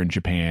anywhere in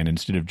Japan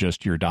instead of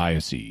just your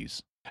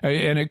diocese.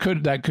 And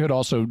that could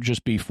also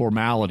just be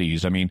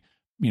formalities. I mean,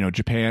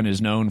 Japan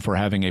is known for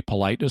having a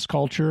politeness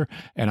culture,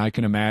 and I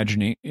can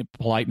imagine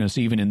politeness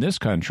even in this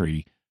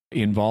country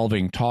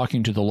involving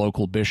talking to the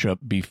local bishop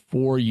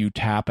before you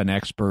tap an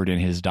expert in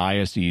his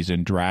diocese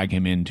and drag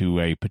him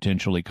into a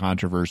potentially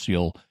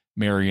controversial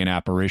Marian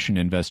apparition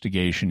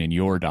investigation in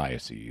your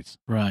diocese.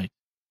 Right.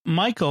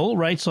 Michael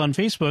writes on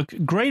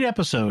Facebook, great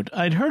episode.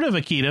 I'd heard of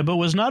Akita, but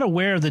was not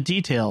aware of the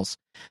details.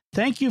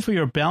 Thank you for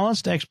your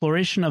balanced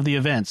exploration of the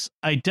events.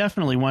 I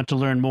definitely want to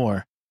learn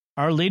more.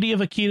 Our Lady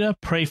of Akita,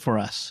 pray for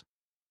us.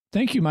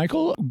 Thank you,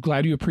 Michael.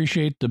 Glad you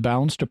appreciate the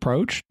balanced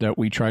approach that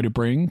we try to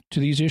bring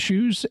to these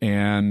issues.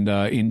 And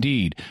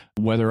indeed,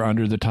 whether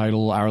under the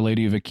title Our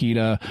Lady of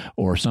Akita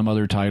or some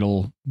other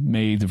title,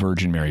 may the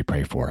Virgin Mary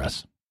pray for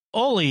us.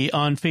 Oli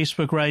on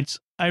Facebook writes,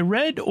 I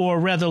read or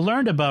rather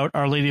learned about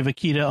Our Lady of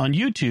Akita on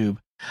YouTube.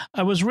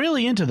 I was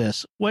really into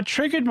this. What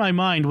triggered my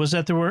mind was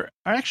that there were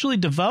actually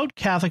devout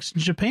Catholics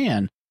in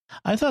Japan.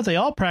 I thought they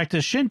all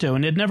practiced Shinto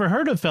and had never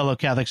heard of fellow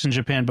Catholics in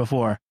Japan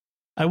before.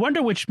 I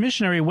wonder which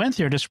missionary went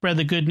there to spread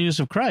the good news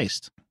of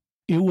Christ.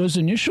 It was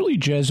initially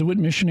Jesuit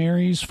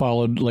missionaries,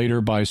 followed later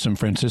by some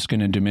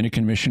Franciscan and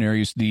Dominican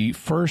missionaries.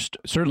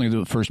 Certainly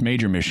the first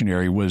major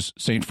missionary was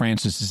St.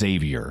 Francis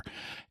Xavier.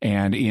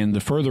 And in the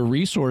further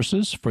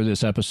resources for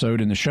this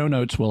episode, in the show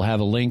notes, we'll have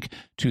a link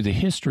to the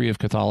history of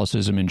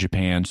Catholicism in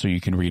Japan so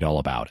you can read all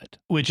about it.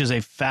 Which is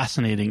a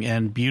fascinating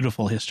and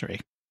beautiful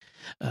history.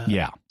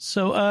 Yeah.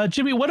 So,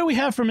 Jimmy, what do we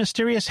have for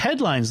mysterious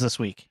headlines this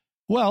week?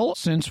 Well,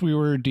 since we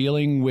were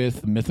dealing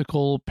with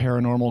mythical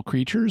paranormal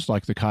creatures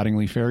like the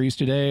Cottingley Fairies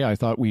today, I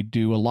thought we'd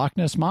do a Loch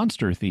Ness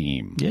Monster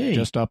theme. Yay.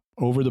 Just up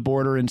over the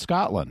border in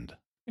Scotland.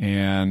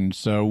 And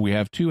so we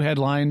have 2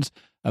 headlines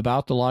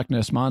about the Loch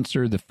Ness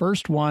Monster. The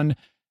first one,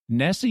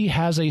 Nessie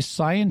has a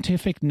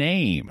scientific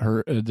name.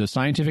 The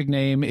scientific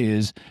name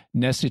is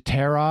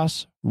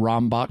Nessiteros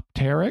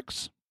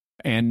rhombopteryx.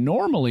 And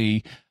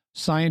normally,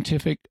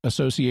 scientific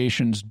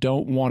associations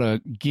don't want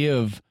to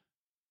give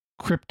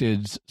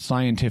cryptids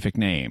scientific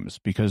names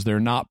because they're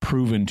not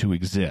proven to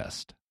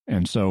exist.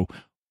 And so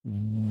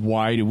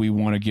why do we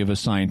want to give a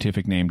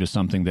scientific name to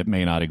something that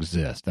may not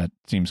exist? That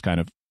seems kind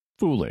of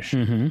foolish.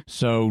 Mm-hmm.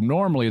 So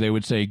normally they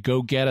would say,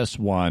 go get us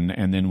one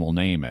and then we'll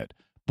name it.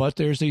 But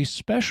there's a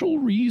special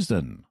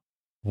reason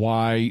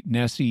why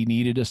Nessie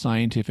needed a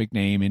scientific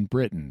name in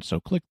Britain. So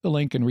click the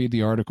link and read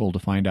the article to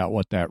find out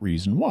what that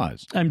reason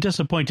was. I'm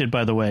disappointed,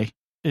 by the way.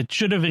 it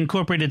should have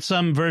incorporated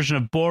some version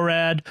of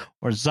Borad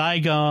or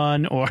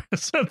Zygon or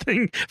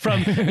something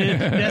from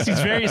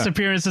Nessie's various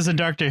appearances in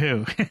Doctor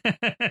Who.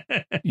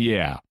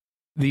 Yeah.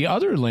 The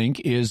other link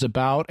is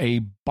about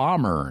a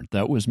bomber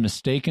that was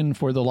mistaken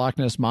for the Loch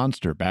Ness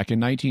Monster. Back in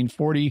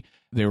 1940,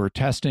 they were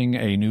testing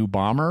a new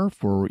bomber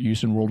for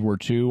use in World War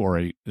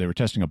II, they were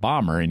testing a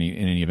bomber in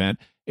any event.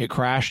 It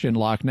crashed in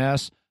Loch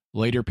Ness.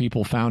 Later,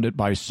 people found it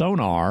by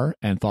sonar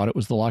and thought it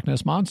was the Loch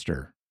Ness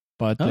Monster.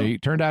 But they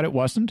turned out it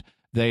wasn't.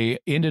 They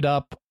ended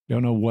up,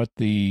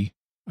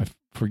 I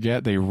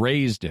forget, they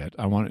raised it.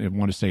 I want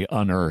to say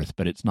unearthed,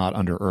 but it's not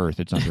under earth,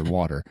 it's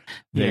underwater.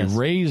 They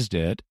raised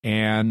it,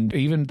 and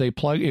even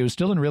it was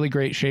still in really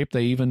great shape.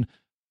 They even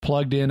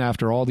plugged in,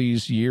 after all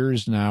these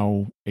years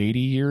now, 80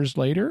 years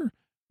later,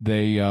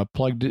 they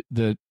plugged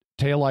the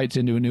taillights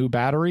into a new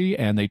battery,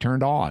 and they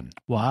turned on.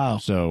 Wow.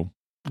 So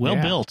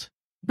well built.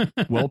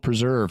 Well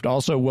preserved.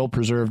 Also well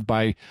preserved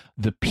by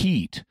the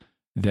peat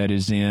that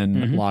is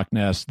in Loch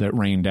Ness that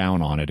rained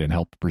down on it and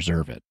helped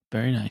preserve it.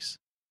 Very nice.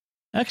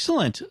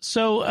 Excellent.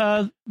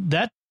 So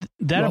that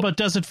about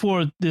does it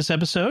for this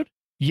episode.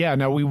 Yeah.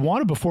 Now,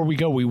 before we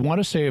go, we want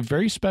to say a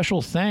very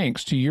special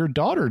thanks to your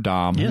daughter,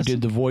 Dom, who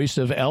did the voice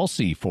of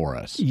Elsie for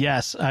us.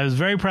 Yes. I was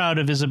very proud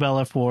of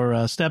Isabella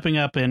for stepping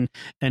up and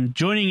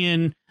joining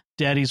in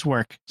Daddy's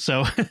work.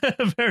 So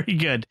very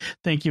good.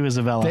 Thank you,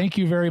 Isabella. Thank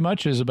you very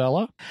much,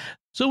 Isabella.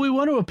 So we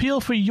want to appeal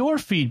for your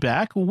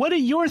feedback. What are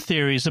your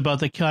theories about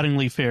the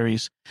Cottingley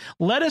Fairies?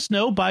 Let us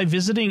know by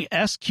visiting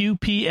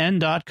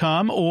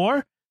sqpn.com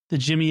or the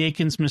Jimmy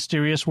Akin's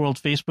Mysterious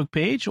World Facebook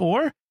page,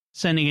 or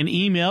sending an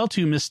email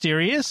to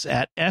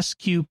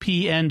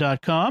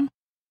mysterious@sqpn.com,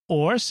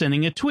 or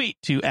sending a tweet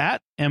to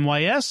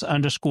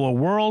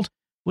 @MYS_world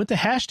with the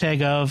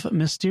hashtag of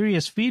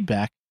mysterious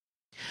feedback.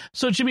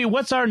 So, Jimmy,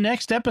 what's our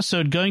next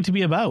episode going to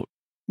be about?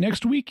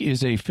 Next week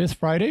is a Fifth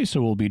Friday,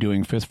 so we'll be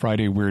doing Fifth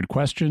Friday Weird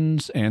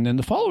Questions. And then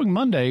the following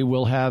Monday,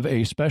 we'll have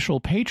a special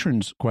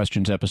Patrons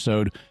Questions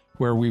episode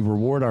where we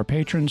reward our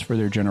patrons for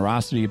their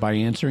generosity by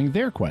answering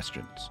their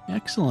questions.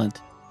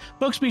 Excellent.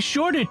 Folks, be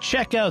sure to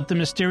check out the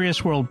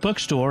Mysterious World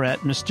bookstore at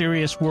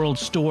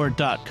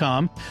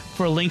mysteriousworldstore.com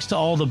for links to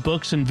all the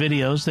books and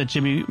videos that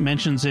Jimmy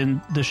mentions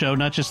in the show,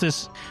 not just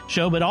this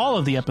show, but all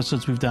of the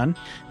episodes we've done.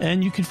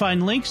 And you can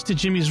find links to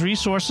Jimmy's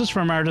resources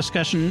from our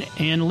discussion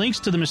and links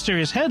to the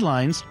mysterious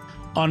headlines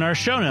on our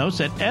show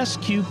notes at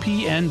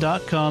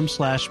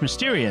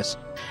sqpn.com/mysterious.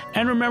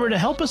 And remember, to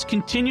help us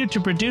continue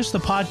to produce the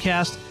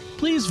podcast,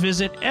 please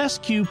visit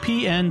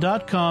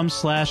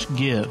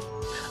sqpn.com/give.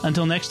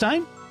 Until next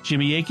time,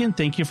 Jimmy Akin,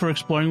 thank you for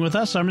exploring with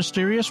us our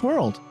mysterious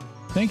world.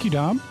 Thank you,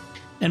 Dom.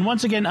 And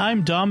once again,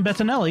 I'm Dom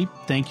Bettinelli.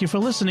 Thank you for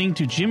listening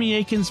to Jimmy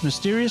Akin's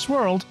Mysterious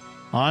World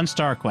on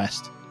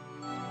StarQuest.